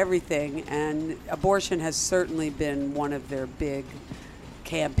about everything, and abortion has certainly been one of their big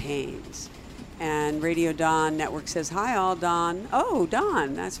campaigns. And Radio Dawn Network says, hi all, Dawn. Oh,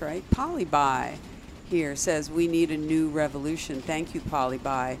 Dawn, that's right. Polybuy here says, we need a new revolution. Thank you,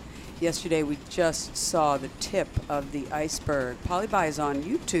 Polybuy. Yesterday we just saw the tip of the iceberg. Polybuy is on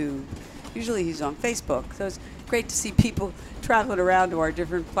YouTube. Usually he's on Facebook. So it's great to see people traveling around to our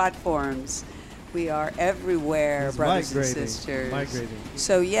different platforms. We are everywhere, He's brothers migrating. and sisters. Migrating.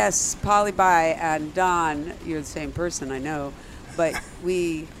 So yes, Polybuy and Don, you're the same person, I know, but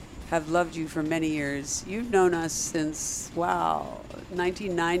we have loved you for many years. You've known us since,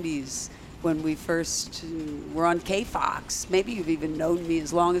 1990s. when we first were on K-Fox. Maybe you've even known me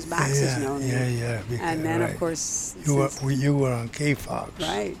as long as Max has known me. Yeah. And then, right. of course... You were on K-Fox.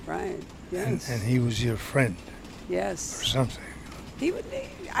 Right, yes. And he was your friend. Yes. Or something.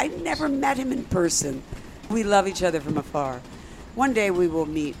 I never met him in person. We love each other from afar. One day we will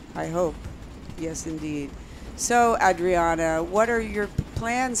meet, I hope. Yes, indeed. So, Adriana, what are your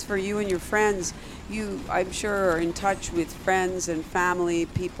plans for you and your friends? You, I'm sure, are in touch with friends and family.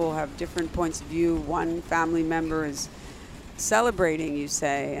 People have different points of view. One family member is celebrating, you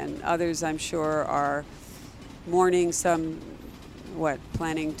say, and others, I'm sure, are mourning. Some,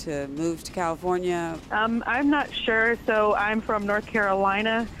 planning to move to California? I'm not sure. So I'm from North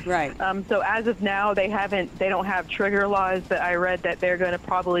Carolina. Right. So as of now, they don't have trigger laws, but I read that they're going to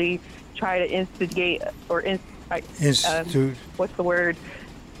probably try to instigate or institute. What's the word?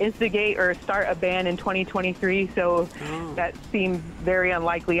 Instigate or start a ban in 2023. So that seems very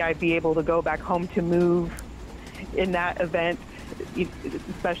unlikely I'd be able to go back home to move in that event,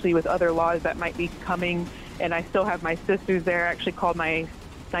 especially with other laws that might be coming. And I still have my sisters there. I actually called my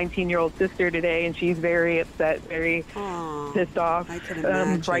 19-year-old sister today, and she's very upset, very pissed off, I can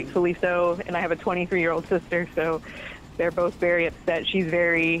imagine. rightfully so. And I have a 23-year-old sister, so they're both very upset. She's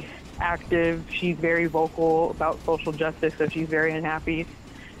very active. She's very vocal about social justice, so she's very unhappy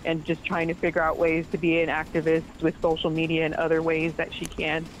and just trying to figure out ways to be an activist with social media and other ways that she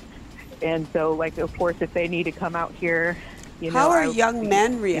can. And so, of course, if they need to come out here, How are young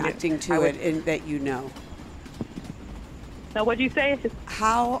men reacting to it that you know? Now, what'd you say?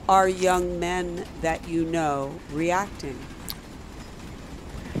 How are young men that you know reacting?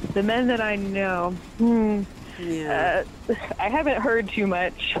 The men that I know, I haven't heard too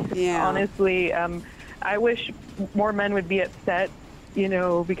much, honestly. I wish more men would be upset,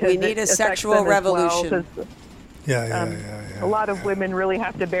 because we need a sexual revolution. A lot of women really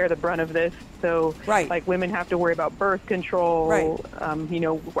have to bear the brunt of this. So, women have to worry about birth control. Right.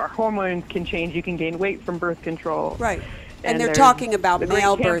 Our hormones can change. You can gain weight from birth control. Right. And they're talking about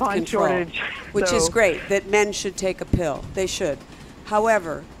male birth control, shortage, which is great, that men should take a pill. They should.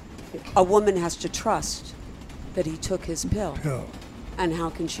 However, a woman has to trust that he took his pill. And how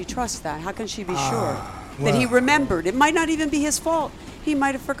can she trust that? How can she be sure that he remembered? It might not even be his fault. He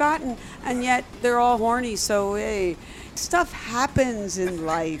might have forgotten, and yet they're all horny, so hey, stuff happens in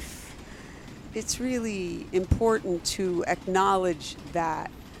life. It's really important to acknowledge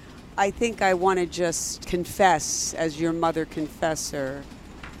that. I think I want to just confess, as your mother confessor,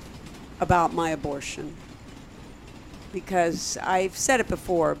 about my abortion. Because I've said it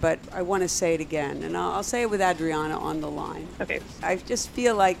before, but I want to say it again. And I'll say it with Adriana on the line. Okay. I just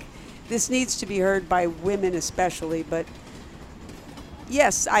feel like this needs to be heard by women especially. But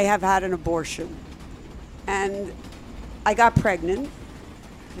yes, I have had an abortion. And I got pregnant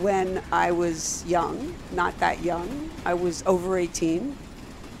when I was young, not that young. I was over 18.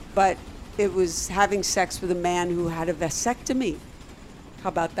 But it was having sex with a man who had a vasectomy. How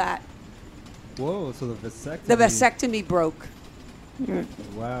about that? Whoa, so the vasectomy... The vasectomy broke.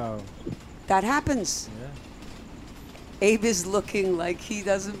 Wow. That happens. Yeah. Abe is looking like he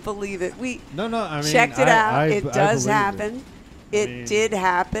doesn't believe it. No, I mean... checked it out. It does happen. It did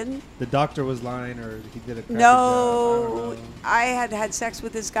happen. The doctor was lying, or he did a crappy No, job. I had sex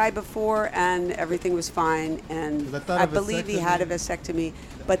with this guy before, and everything was fine. And I believe he had a vasectomy,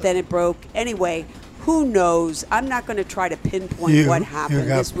 but then it broke. Anyway, who knows? I'm not going to try to pinpoint what happened.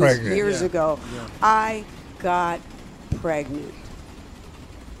 This was years ago. Yeah. I got pregnant,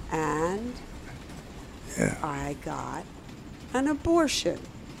 and I got an abortion.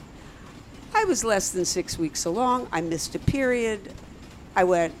 I was less than 6 weeks along. I missed a period. I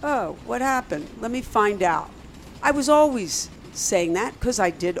went, oh, what happened? Let me find out. I was always saying that because I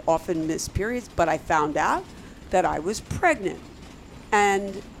did often miss periods, but I found out that I was pregnant.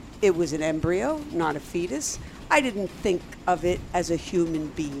 And it was an embryo, not a fetus. I didn't think of it as a human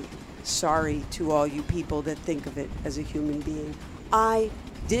being. Sorry to all you people that think of it as a human being. I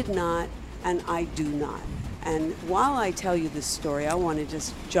did not, and I do not. And while I tell you this story, I want to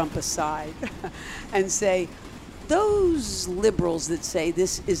just jump aside and say, those liberals that say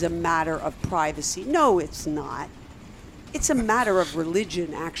this is a matter of privacy, no, it's not. It's a matter of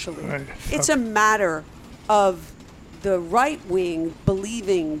religion, actually. Right. It's a matter of the right wing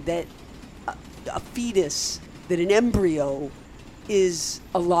believing that a fetus, that an embryo is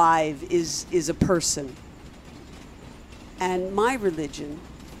alive, is a person. And my religion,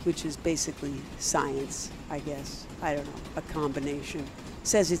 which is basically science, I guess, I don't know, a combination,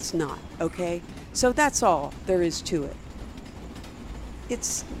 says it's not, okay? So that's all there is to it.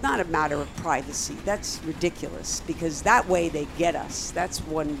 it's not a matter of privacy. That's ridiculous because that way they get us. That's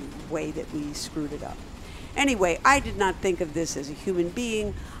one way that we screwed it up. Anyway, I did not think of this as a human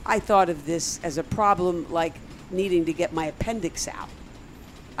being. I thought of this as a problem like needing to get my appendix out.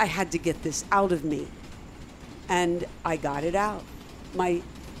 I had to get this out of me. And I got it out. My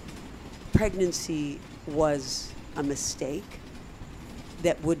pregnancy was a mistake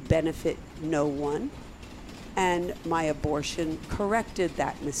that would benefit no one. And my abortion corrected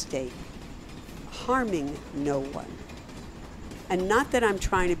that mistake, harming no one. And not that I'm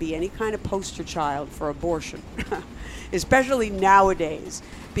trying to be any kind of poster child for abortion, especially nowadays,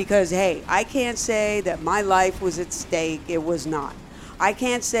 because, hey, I can't say that my life was at stake. It was not. I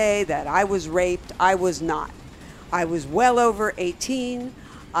can't say that I was raped. I was not. I was well over 18.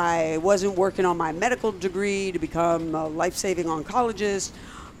 I wasn't working on my medical degree to become a life-saving oncologist.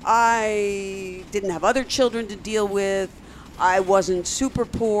 I didn't have other children to deal with. I wasn't super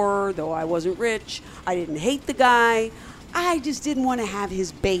poor, though I wasn't rich. I didn't hate the guy. I just didn't want to have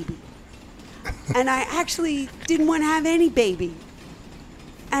his baby. And I actually didn't want to have any baby.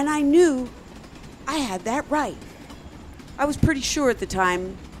 And I knew I had that right. I was pretty sure at the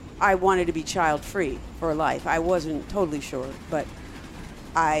time I wanted to be child-free for life. I wasn't totally sure, but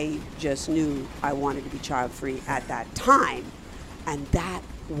I just knew I wanted to be child-free at that time. And that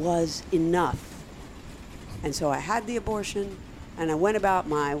was enough. And so I had the abortion, and I went about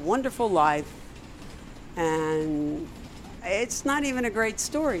my wonderful life. And it's not even a great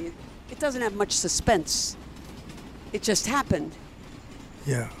story. It doesn't have much suspense. It just happened.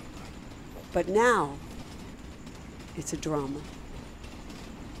 Yeah. But now, it's a drama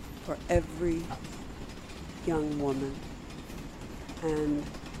for every young woman. And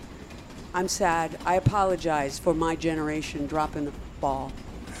I'm sad. I apologize for my generation dropping the ball.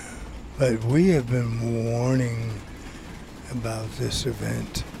 But we have been warning about this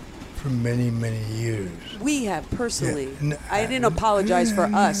event for many, many years. We have personally. Yeah. I didn't apologize for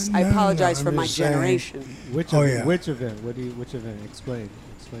us. I apologize I'm for my just saying. generation. Which Oh, event? yeah. Which event? Which event? Explain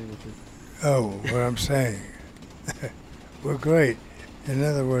what you. Oh, what I'm saying. We're great. In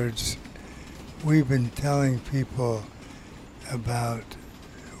other words, we've been telling people about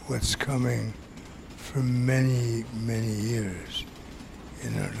what's coming for many, many years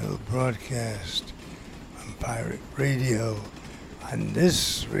in our little broadcast on pirate radio, on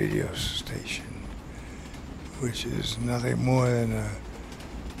this radio station, which is nothing more than a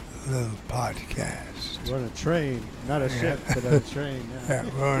little podcast. We're on a train, not a ship, but a train. Yeah,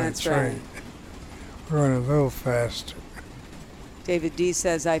 we're on That's a train. right. We're on a little faster. David D.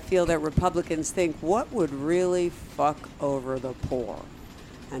 says, I feel that Republicans think what would really fuck over the poor.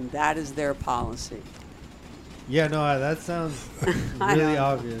 And that is their policy. Yeah, no, that sounds I really know.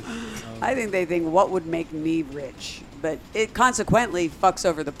 obvious. I think they think what would make me rich. But it consequently fucks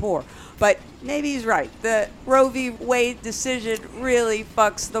over the poor. But maybe he's right. The Roe v. Wade decision really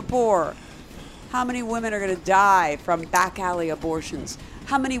fucks the poor. How many women are going to die from back alley abortions?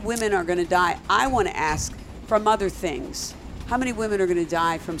 How many women are going to die, I want to ask, from other things? How many women are going to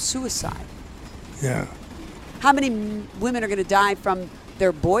die from suicide? Yeah. How many women are going to die from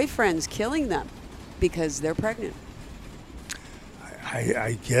their boyfriends killing them because they're pregnant?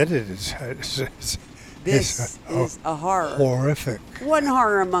 I get it. This is a horror. Horrific. One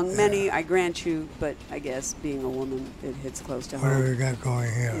horror among many, I grant you, but I guess being a woman, it hits close to What do home. we got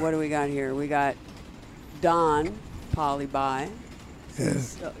going here? What do we got here? We got Don Polyby.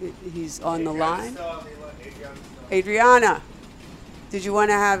 Yes. He's on the line. Adriana, did you want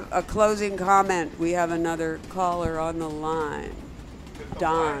to have a closing comment? We have another caller on the line.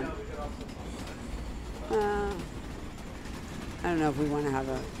 Don. I don't know if we want to have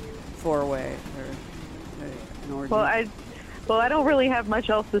a four-way or an orgy. Well, I don't really have much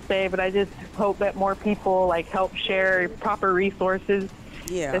else to say, but I just hope that more people help share proper resources.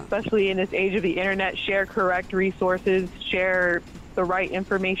 Yeah. Especially in this age of the internet, share correct resources, share the right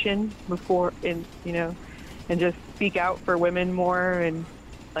information and just speak out for women more, and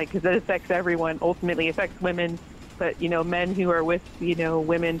because it affects everyone. Ultimately affects women, but men who are with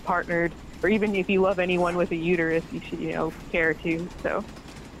women partnered, or even if you love anyone with a uterus, you should care too. So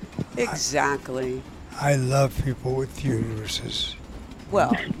Exactly. I love people with uteruses.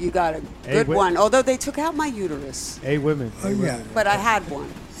 Well, you got a good one. Although they took out my uterus, Hey, women. Oh, yeah. but I had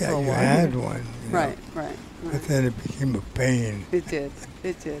one. Yeah, for a you while. had one. Right. But then it became a pain. It did.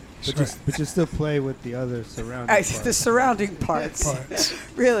 But you still play with the other surrounding parts. The surrounding parts. Parts.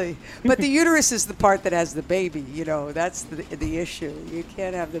 Really. But the uterus is the part that has the baby, that's the issue. You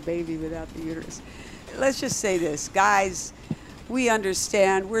can't have the baby without the uterus. Let's just say this, guys, we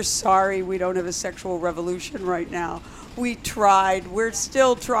understand. We're sorry we don't have a sexual revolution right now. We tried. We're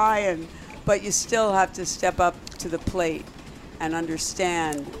still trying. But you still have to step up to the plate and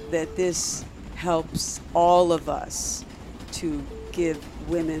understand that this helps all of us to give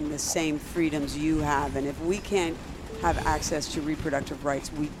women the same freedoms you have. And if we can't have access to reproductive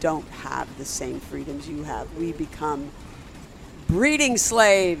rights, we don't have the same freedoms you have. We become breeding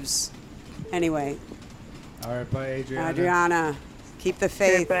slaves. Anyway. All right, bye, Adriana. Adriana, keep the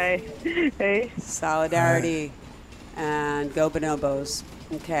faith. Bye. Hey. Solidarity. And go bonobos.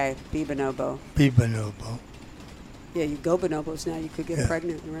 Okay, be bonobo. Be bonobo. Yeah, you go bonobos now. You could get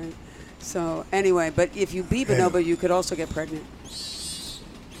pregnant, right? So anyway, but if you be bonobo, you could also get pregnant.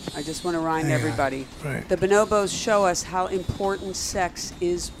 I just want to remind everybody. Right. The bonobos show us how important sex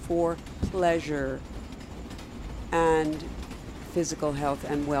is for pleasure and physical health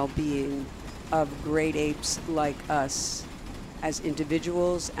and well-being of great apes like us as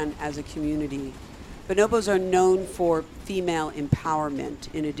individuals and as a community. Bonobos are known for female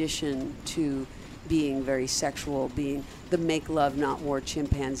empowerment in addition to being very sexual, being the make love, not war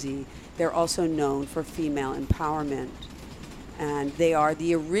chimpanzee. They're also known for female empowerment. And they are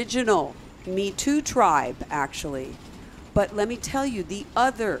the original Me Too tribe, actually. But let me tell you, the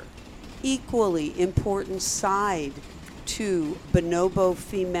other equally important side to bonobo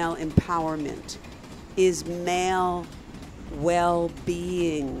female empowerment is male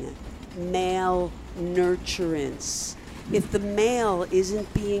well-being, male nurturance. If the male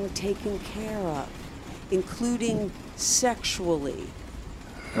isn't being taken care of, including sexually,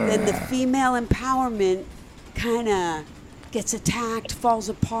 then the female empowerment kind of gets attacked, falls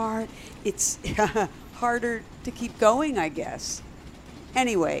apart. It's harder to keep going, I guess.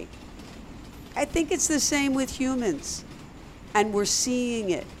 Anyway, I think it's the same with humans. And we're seeing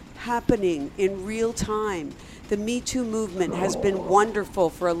it happening in real time. The Me Too movement has been wonderful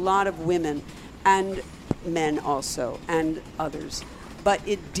for a lot of women and men also, and others. But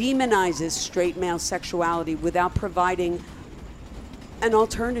it demonizes straight male sexuality without providing an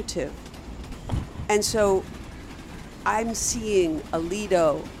alternative. And so I'm seeing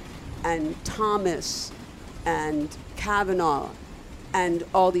Alito and Thomas and Kavanaugh and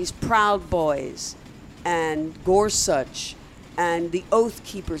all these Proud Boys and Gorsuch and the Oath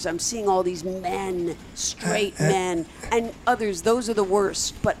Keepers. I'm seeing all these men, straight men, and others. Those are the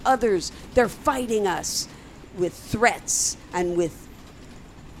worst. But others, they're fighting us with threats and with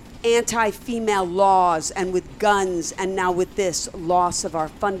anti-female laws and with guns, and now with this loss of our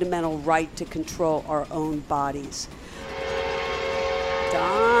fundamental right to control our own bodies.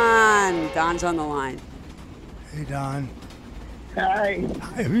 Don's on the line. Hey, Don. Hi.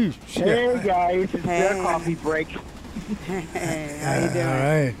 Hey, Hey, guys. It's their coffee break. Hey, how you doing? All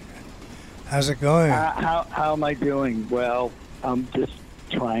right. How's it going? How am I doing? Well, I'm just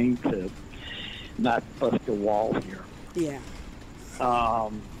trying to not bust a wall here. Yeah.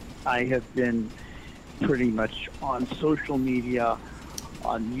 I have been pretty much on social media,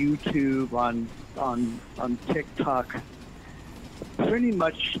 on YouTube, on TikTok, pretty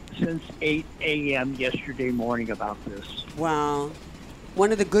much since 8 a.m. yesterday morning about this. Wow.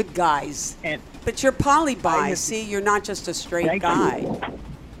 One of the good guys. But you're poly-bi. See, you're not just a straight guy.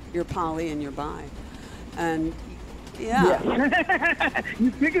 You're poly and you're bi. And, yeah. You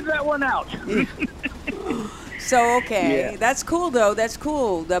figured that one out. So, okay. That's cool, though. That's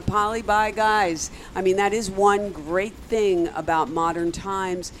cool. The poly-bi guys. I mean, that is one great thing about modern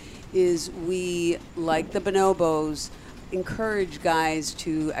times is we, like the bonobos, encourage guys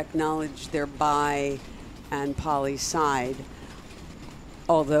to acknowledge their bi and poly side,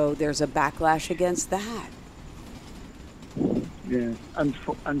 although there's a backlash against that. Yeah,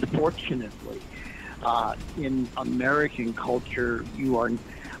 unfortunately, in American culture,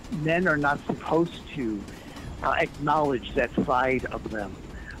 men are not supposed to acknowledge that side of them.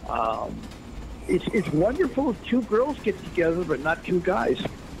 It's wonderful if two girls get together, but not two guys.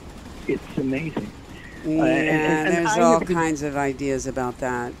 It's amazing. Yeah, and there's all kinds of ideas about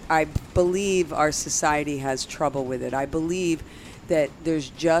that. I believe our society has trouble with it. I believe that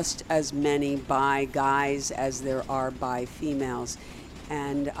there's just as many bi guys as there are bi females.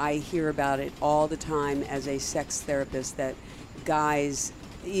 And I hear about it all the time as a sex therapist, that guys,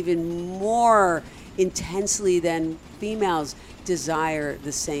 even more intensely than females, desire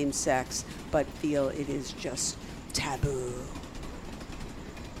the same sex, but feel it is just taboo.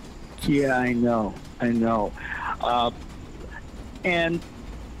 Yeah, I know. And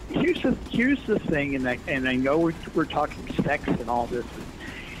here's the thing, and I know we're talking sex and all this.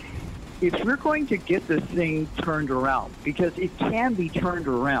 if we're going to get this thing turned around, because it can be turned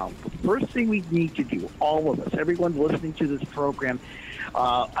around, the first thing we need to do, all of us, everyone listening to this program,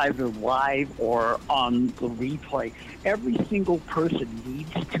 either live or on the replay, every single person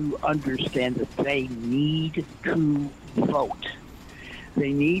needs to understand that they need to vote.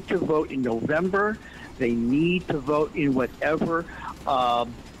 They need to vote in November. They need to vote in whatever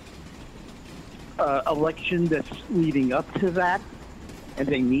election that's leading up to that. And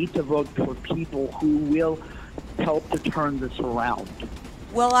they need to vote for people who will help to turn this around.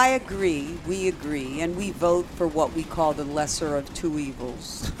 Well, I agree. We agree. And we vote for what we call the lesser of two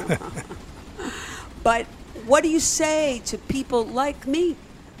evils. But what do you say to people like me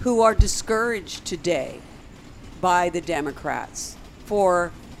who are discouraged today by the Democrats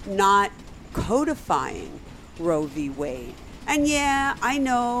for not codifying Roe v. Wade? And yeah, I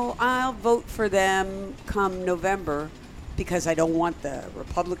know I'll vote for them come November because I don't want the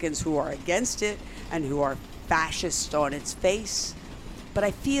Republicans who are against it and who are fascist on its face. But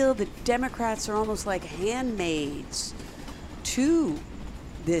I feel the Democrats are almost like handmaids to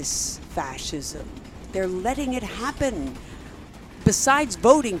this fascism. They're letting it happen. Besides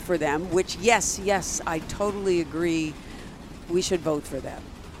voting for them, which yes, I totally agree, we should vote for them.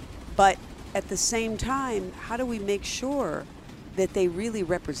 But at the same time, how do we make sure that they really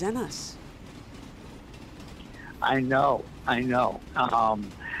represent us? I know.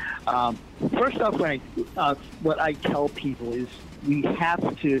 First off, what I tell people is we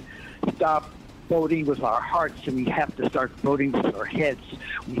have to stop voting with our hearts, and we have to start voting with our heads.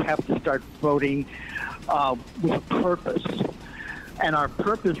 We have to start voting with a purpose. And our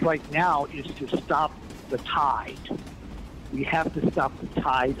purpose right now is to stop the tide. We have to stop the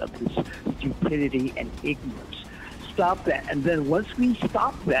tide of this stupidity and ignorance. Stop that. And then once we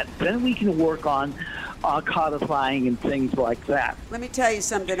stop that, then we can work on codifying and things like that. Let me tell you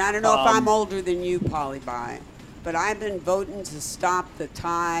something. I don't know if I'm older than you, Polyby, but I've been voting to stop the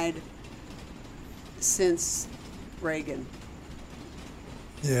tide since Reagan.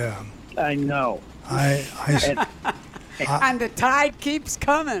 Yeah. I know. And the tide keeps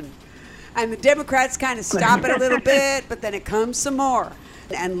coming. And the Democrats kind of stop it a little bit, but then it comes some more.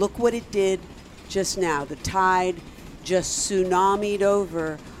 And look what it did just now. The tide just tsunamied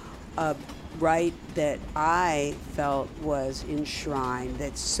over a right that I felt was enshrined,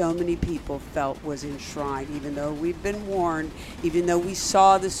 that so many people felt was enshrined. Even though we've been warned, even though we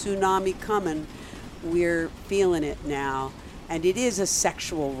saw the tsunami coming, we're feeling it now. And it is a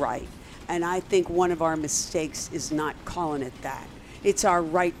sexual right. And I think one of our mistakes is not calling it that. It's our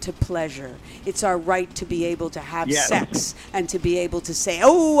right to pleasure. It's our right to be able to have sex and to be able to say,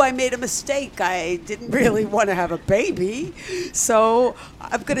 oh, I made a mistake. I didn't really want to have a baby. So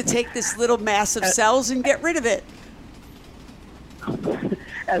I'm going to take this little mass of cells and get rid of it.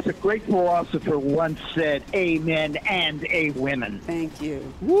 As a great philosopher once said, amen and a women. Thank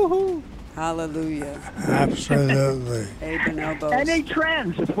you. Woohoo. Hallelujah. Absolutely. A bonobos. And a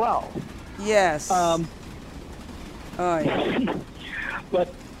trans as well. Yes. Oh, yeah. But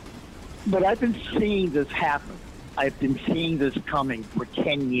I've been seeing this happen. I've been seeing this coming for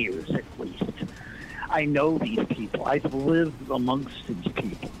 10 years at least. I know these people. I've lived amongst these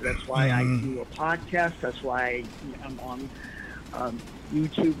people. That's why I do a podcast. That's why I'm on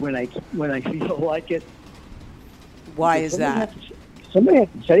YouTube when I feel like it. Why is that? Somebody has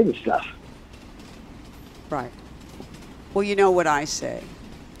to say this stuff. Right. Well, you know what I say.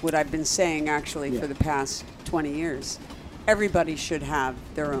 What I've been saying actually for the past 20 years. Everybody should have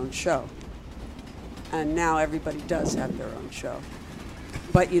their own show. And now everybody does have their own show.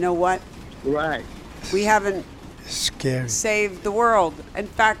 But you know what? Right. We haven't Scary. saved the world. In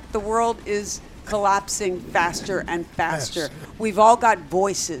fact, the world is collapsing faster and faster. Yes. We've all got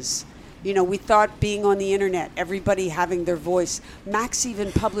voices. You know, we thought being on the internet, everybody having their voice. Max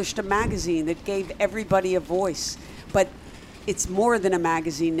even published a magazine that gave everybody a voice. But it's more than a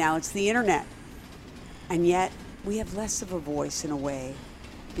magazine now. It's the internet. And yet, we have less of a voice in a way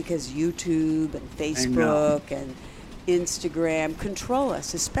because YouTube and Facebook and Instagram control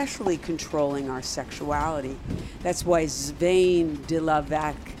us, especially controlling our sexuality. That's why Svein de la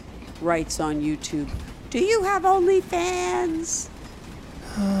Vac writes on YouTube, do you have OnlyFans?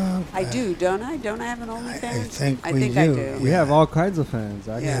 I do, don't I? Don't I have an OnlyFans? I think we do. We have all kinds of fans.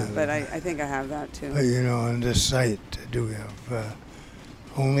 But I think I have that too. But you know, on this site, do we have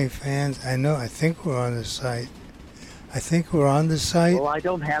OnlyFans? I think we're on the site. Well, I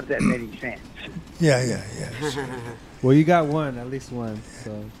don't have that many fans. Yeah. Well, you got one, at least one.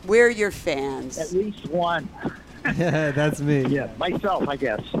 So. We're your fans. At least one. Yeah, that's me. Yeah, myself, I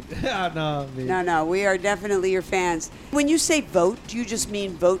guess. No, me. No, we are definitely your fans. When you say vote, do you just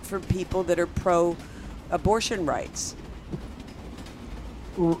mean vote for people that are pro-abortion rights?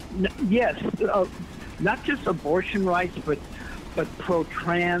 Yes, not just abortion rights, but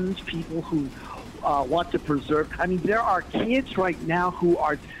pro-trans people who want to preserve. I mean, there are kids right now who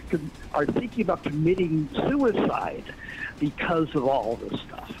are thinking about committing suicide because of all this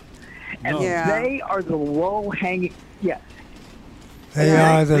stuff, and they are the low-hanging. Yeah. They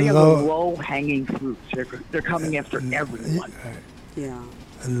are the low-hanging fruits. They're coming after everyone. Yeah.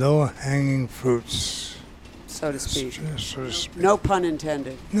 The low-hanging fruits, so to speak. So to speak. No pun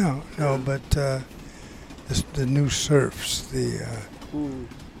intended. No, but the new serfs, you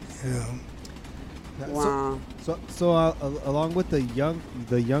know. Wow. So along with the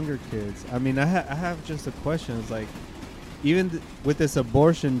younger kids, I mean, I have just a question. It's like, even with this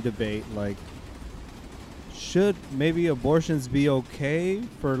abortion debate, like, should maybe abortions be okay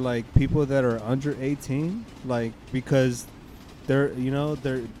for like people that are under 18? Like, because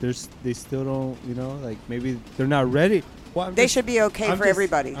they still don't, like, maybe they're not ready. Well, they should be okay for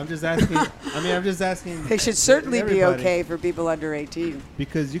everybody. I'm just asking. I'm just asking. They should certainly be okay for people under 18.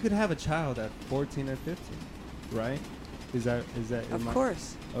 Because you could have a child at 14 or 15, right? Is that? Of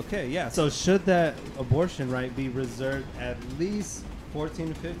course. Okay, yeah. So should that abortion right be reserved at least 14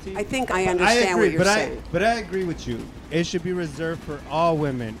 to 15? I think I understand what you're saying. But I agree with you. It should be reserved for all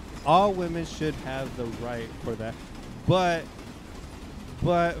women. All women should have the right for that. But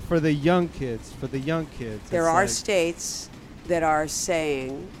for the young kids, there are states that are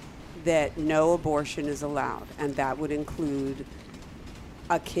saying that no abortion is allowed, and that would include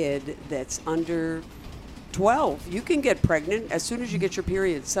a kid that's under 12. You can get pregnant as soon as you get your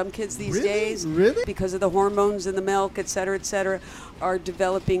period. Some kids these days, because of the hormones in the milk, et cetera, are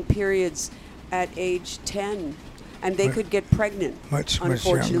developing periods at age 10, and they could get pregnant,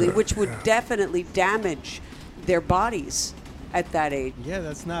 unfortunately, younger, which would definitely damage their bodies at that age. Yeah,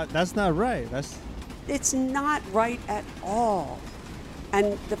 that's not right. It's not right at all.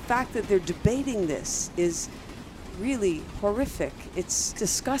 And the fact that they're debating this is really horrific. It's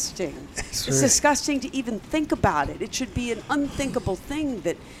disgusting. It's disgusting to even think about it. It should be an unthinkable thing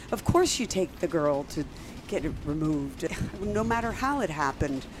that, of course, you take the girl to get it removed, no matter how it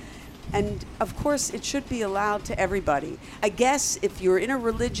happened. And, of course, it should be allowed to everybody. I guess if you're in a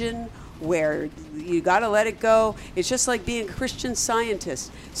religion where you got to let it go, it's just like being a Christian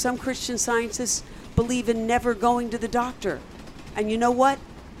Scientist. Some Christian scientists believe in never going to the doctor. And you know what?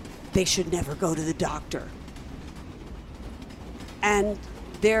 They should never go to the doctor. And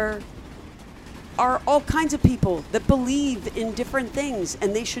there are all kinds of people that believe in different things,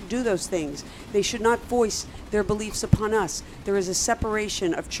 and they should do those things. They should not voice their beliefs upon us. There is a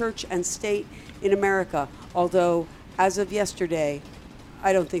separation of church and state in America, although as of yesterday,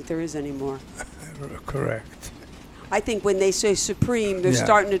 I don't think there is anymore. Correct. I think when they say supreme, they're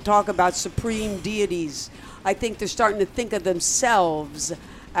starting to talk about supreme deities. I think they're starting to think of themselves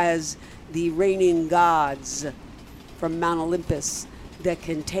as the reigning gods from Mount Olympus that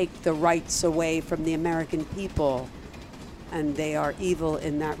can take the rights away from the American people. And they are evil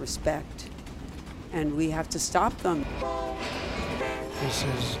in that respect. And we have to stop them. This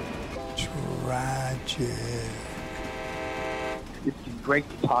is tragic. It's great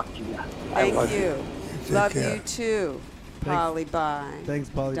to talk to you. Thank you. Love care. you too. Polly, bye. Thanks,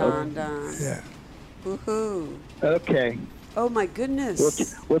 Polly. Don. Yeah. Woohoo. Okay. Oh my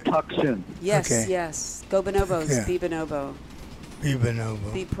goodness. We'll talk soon. Yes, Okay. yes. Go bonobos. Yeah. Be bonobo. Be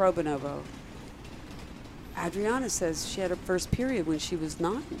bonobo. Be pro bonobo. Adriana says she had her first period when she was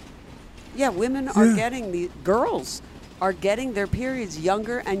 9. Yeah, women are getting, girls are getting their periods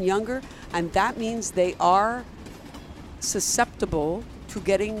younger and younger, and that means they are susceptible to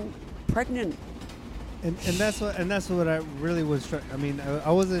getting pregnant. And that's what I really was trying. I mean,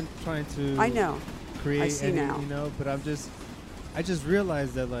 I wasn't trying to. I know. Create I see any, now. but I just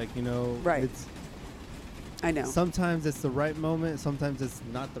realized that, like, right. It's. I know. Sometimes it's the right moment. Sometimes it's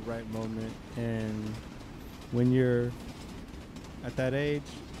not the right moment. And when you're at that age,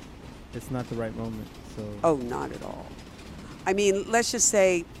 it's not the right moment. So. Oh, not at all. I mean, let's just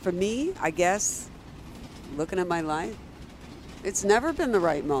say, for me, I guess, looking at my life, it's never been the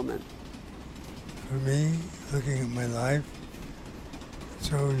right moment. For me, looking at my life,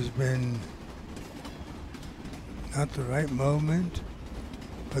 it's always been not the right moment,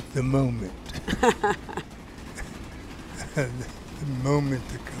 but the moment. The moment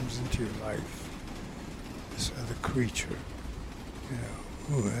that comes into your life. This other creature,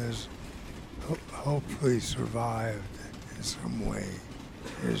 who has hopefully survived in some way,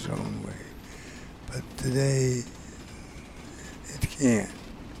 his own way. But today, it can't.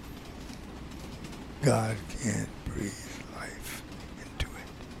 God can't breathe life into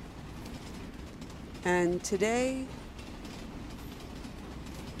it. And today,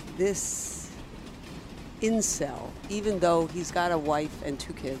 this incel, even though he's got a wife and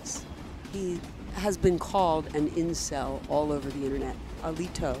 2 kids, he has been called an incel all over the internet.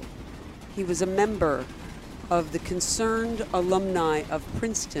 Alito. He was a member of the Concerned Alumni of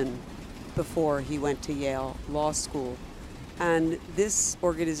Princeton before he went to Yale Law School. And this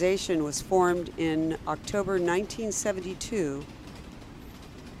organization was formed in October 1972,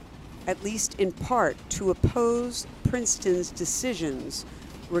 at least in part to oppose Princeton's decisions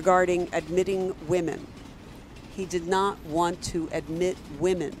regarding admitting women. He did not want to admit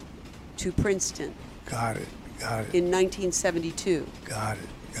women to Princeton. Got it. In 1972. Got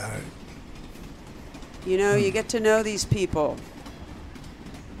it. You know, you get to know these people.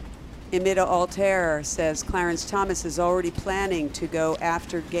 Imita Altair says Clarence Thomas is already planning to go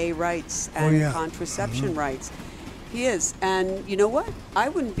after gay rights and contraception rights. He is. And you know what? I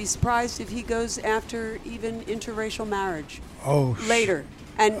wouldn't be surprised if he goes after even interracial marriage later.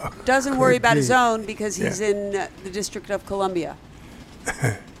 And doesn't worry about his own because he's in the District of Columbia.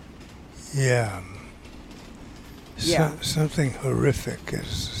 Yeah. Something horrific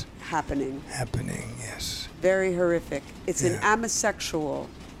is happening, yes. Very horrific. It's an amosexual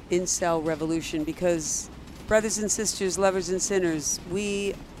incel revolution because, brothers and sisters, lovers and sinners,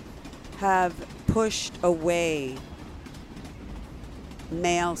 we have pushed away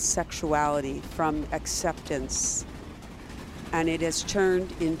male sexuality from acceptance, and it has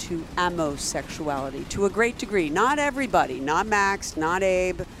turned into amosexuality to a great degree. Not everybody, not Max, not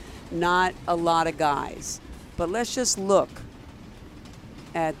Abe, not a lot of guys. But let's just look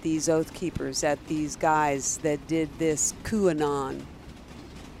at these Oath Keepers, at these guys that did this QAnon.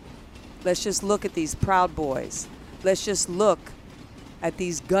 Let's just look at these Proud Boys. Let's just look at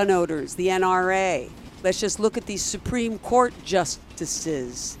these gun owners, the NRA. Let's just look at these Supreme Court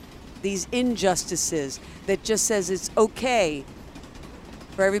justices, these injustices that just says it's okay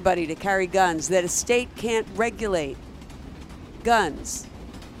for everybody to carry guns, that a state can't regulate guns,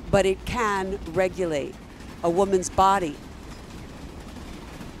 but it can regulate a woman's body.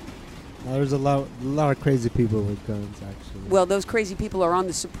 Now, there's a lot of crazy people with guns, actually. Well, those crazy people are on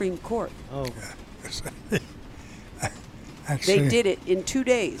the Supreme Court. Oh. Actually, they did it in 2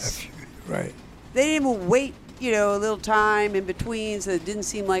 days. Right. They didn't even wait, a little time in between, so it didn't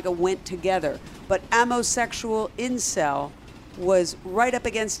seem like it went together. But amosexual incel was right up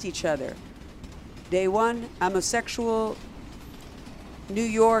against each other. Day one, amosexual, New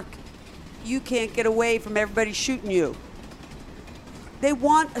York, you can't get away from everybody shooting you. They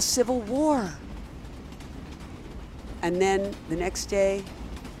want a civil war. And then the next day,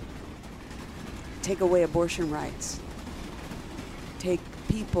 take away abortion rights. Take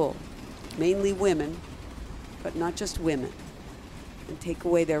people, mainly women, but not just women, and take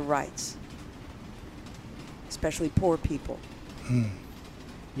away their rights, especially poor people.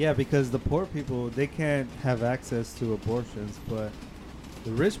 Yeah, because the poor people, they can't have access to abortions, but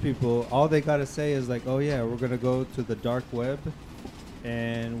the rich people, all they got to say is like, oh yeah, we're going to go to the dark web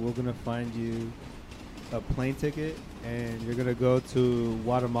and we're going to find you a plane ticket and you're going to go to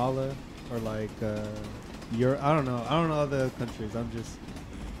Guatemala or like I don't know other countries. I'm just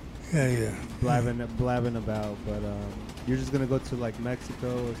blabbing about, but you're just going to go to like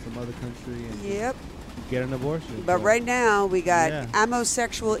Mexico or some other country and get an abortion. But right now we got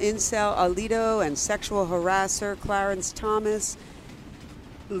amosexual incel Alito and sexual harasser Clarence Thomas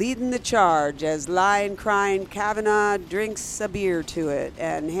leading the charge as lying, crying Kavanaugh drinks a beer to it,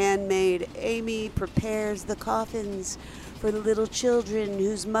 and handmaid Amy prepares the coffins for the little children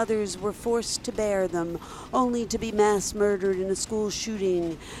whose mothers were forced to bear them, only to be mass murdered in a school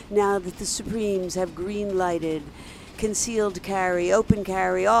shooting now that the Supremes have green-lighted concealed carry, open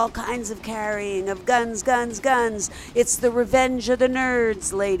carry, all kinds of carrying of guns. It's the revenge of the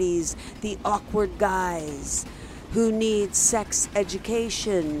nerds, ladies, the awkward guys who need sex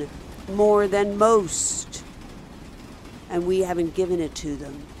education more than most. And we haven't given it to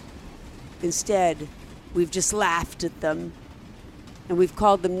them. Instead, we've just laughed at them. And we've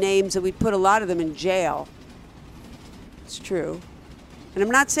called them names, and we put a lot of them in jail. It's true. And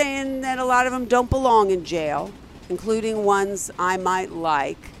I'm not saying that a lot of them don't belong in jail, including ones I might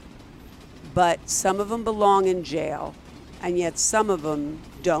like. But some of them belong in jail, and yet some of them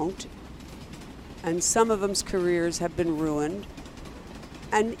don't. And some of them's careers have been ruined.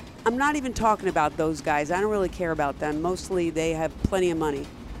 And I'm not even talking about those guys. I don't really care about them. Mostly they have plenty of money.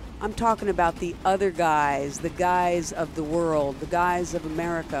 I'm talking about the other guys, the guys of the world, the guys of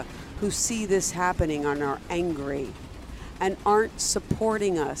America, who see this happening and are angry and aren't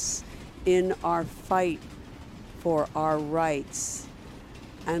supporting us in our fight for our rights.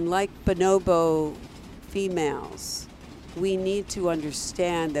 And like bonobo females, we need to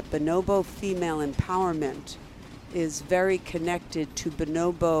understand that bonobo female empowerment is very connected to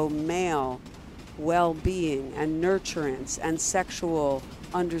bonobo male well-being and nurturance and sexual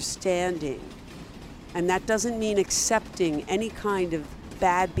understanding. And that doesn't mean accepting any kind of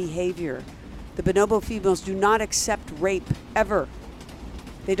bad behavior. The bonobo females do not accept rape, ever.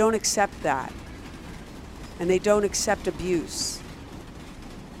 They don't accept that. And they don't accept abuse.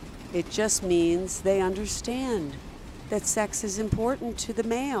 It just means they understand that sex is important to the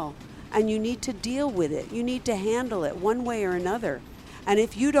male, and you need to deal with it. You need to handle it one way or another. And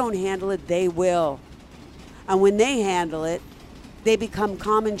if you don't handle it, they will. And when they handle it, they become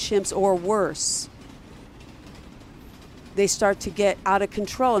common chimps or worse. They start to get out of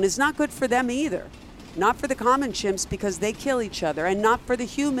control, and it's not good for them either. Not for the common chimps, because they kill each other, and not for the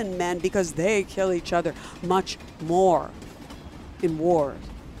human men, because they kill each other much more in wars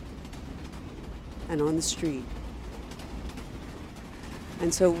and on the street.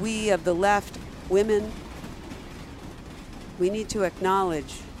 And so we of the left, women, we need to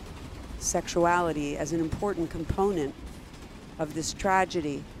acknowledge sexuality as an important component of this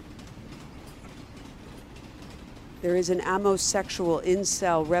tragedy. There is an amosexual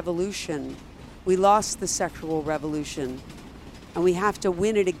incel revolution. We lost the sexual revolution, and we have to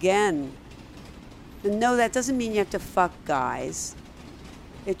win it again. And no, that doesn't mean you have to fuck guys.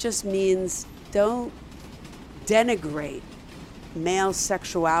 It just means don't denigrate male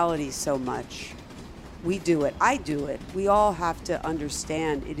sexuality so much. We do it. I do it. We all have to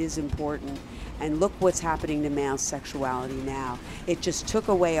understand it is important. And look what's happening to male sexuality now. It just took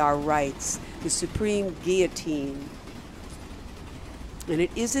away our rights. The supreme guillotine. And it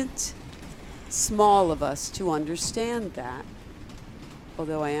isn't small of us to understand that.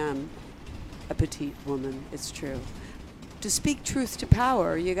 Although I am a petite woman, it's true. To speak truth to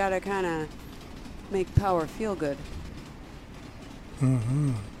power, you gotta kind of make power feel good.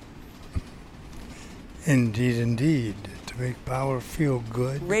 Mm-hmm. Indeed, indeed. To make power feel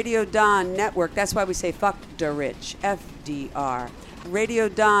good. Radio Dawn Network. That's why we say fuck the rich. F.D.R. Radio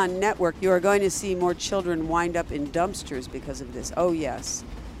Dawn Network. You are going to see more children wind up in dumpsters because of this. Oh, yes.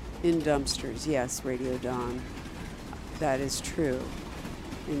 In dumpsters. Yes, Radio Dawn. That is true.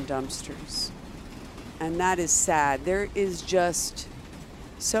 In dumpsters. And that is sad. There is just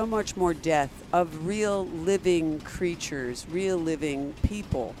so much more death of real living creatures, real living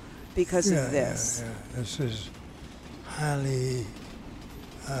people because of this. Yeah. This is highly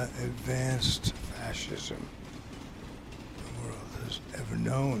advanced fascism the world has ever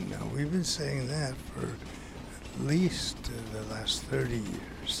known. Now, we've been saying that for at least the last 30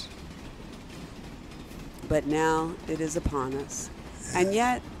 years. But now it is upon us. And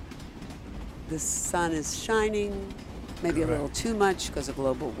yet, the sun is shining, maybe a little too much because of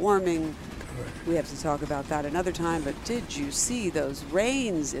global warming. Correct. We have to talk about that another time, but did you see those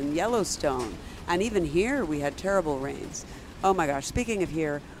rains in Yellowstone? And even here, we had terrible rains. Oh my gosh, speaking of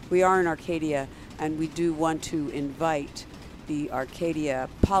here, we are in Arcadia, and we do want to invite the Arcadia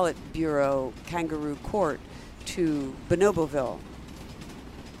Politburo Kangaroo Court to Bonoboville.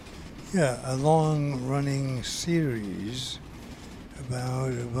 Yeah, a long-running series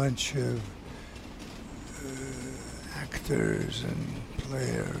about a bunch of actors and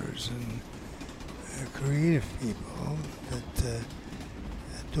players and creative people that are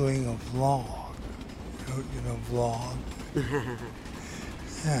doing a vlog. You know, vlog.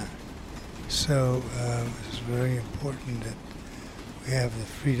 Yeah. So it's very important that we have the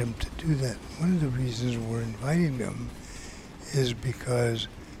freedom to do that. One of the reasons we're inviting them is because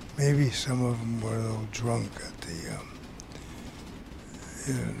maybe some of them were a little drunk at the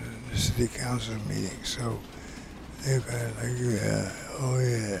city council meeting. So they were kind of like, yeah, oh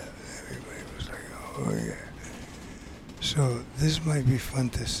yeah. Everybody was like, oh yeah. So this might be fun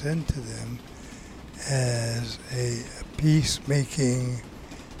to send to them as a peacemaking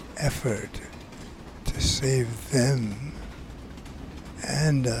effort to save them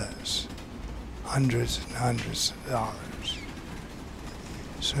and us hundreds and hundreds of dollars.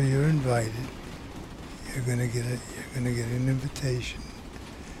 So you're invited. You're gonna get an invitation.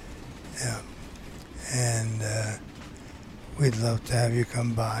 Yeah. And we'd love to have you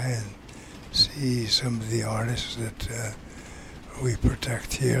come by and see some of the artists that we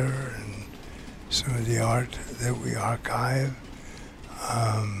protect here and some of the art that we archive.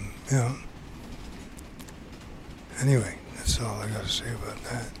 You know. Anyway, that's all I got to say about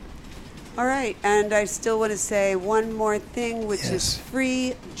that. All right, and I still want to say one more thing, which is Yes.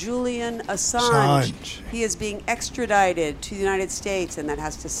 free Julian Assange. Assange. He is being extradited to the United States, and that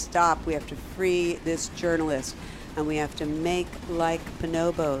has to stop. We have to free this journalist, and we have to make like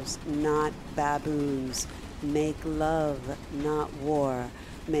bonobos, not baboons. Make love, not war.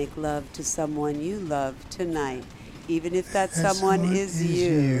 Make love to someone you love tonight, even if that someone is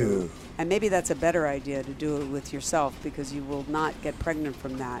you. And maybe that's a better idea to do it with yourself, because you will not get pregnant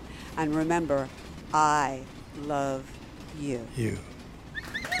from that. And remember, I love you. You.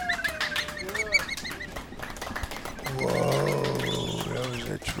 Whoa, that was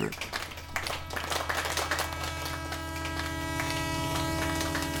a trip.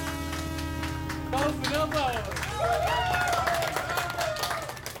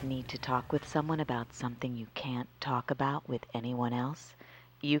 Need to talk with someone about something you can't talk about with anyone else?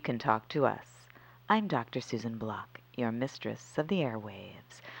 You can talk to us. I'm Dr. Susan Block, your mistress of the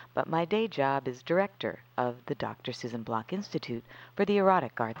airwaves, but my day job is director of the Dr. Susan Block Institute for the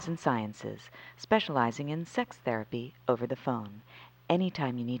Erotic Arts and Sciences, specializing in sex therapy over the phone.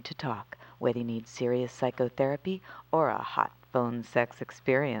 Anytime you need to talk, whether you need serious psychotherapy or a hot phone sex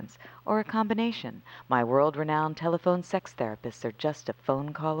experience, or a combination, my world-renowned telephone sex therapists are just a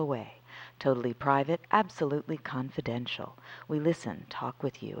phone call away. Totally private, absolutely confidential. We listen, talk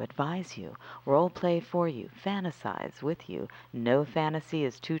with you, advise you, role play for you, fantasize with you. No fantasy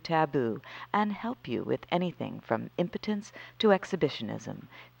is too taboo, and help you with anything from impotence to exhibitionism,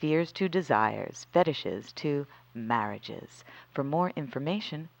 fears to desires, fetishes to marriages. For more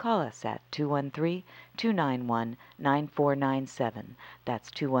information, call us at 213-291-9497. That's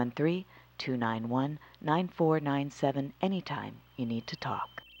 213-291-9497 anytime you need to talk.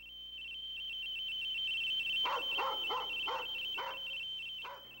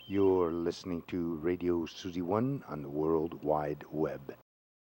 You're listening to Radio Susie One on the World Wide Web.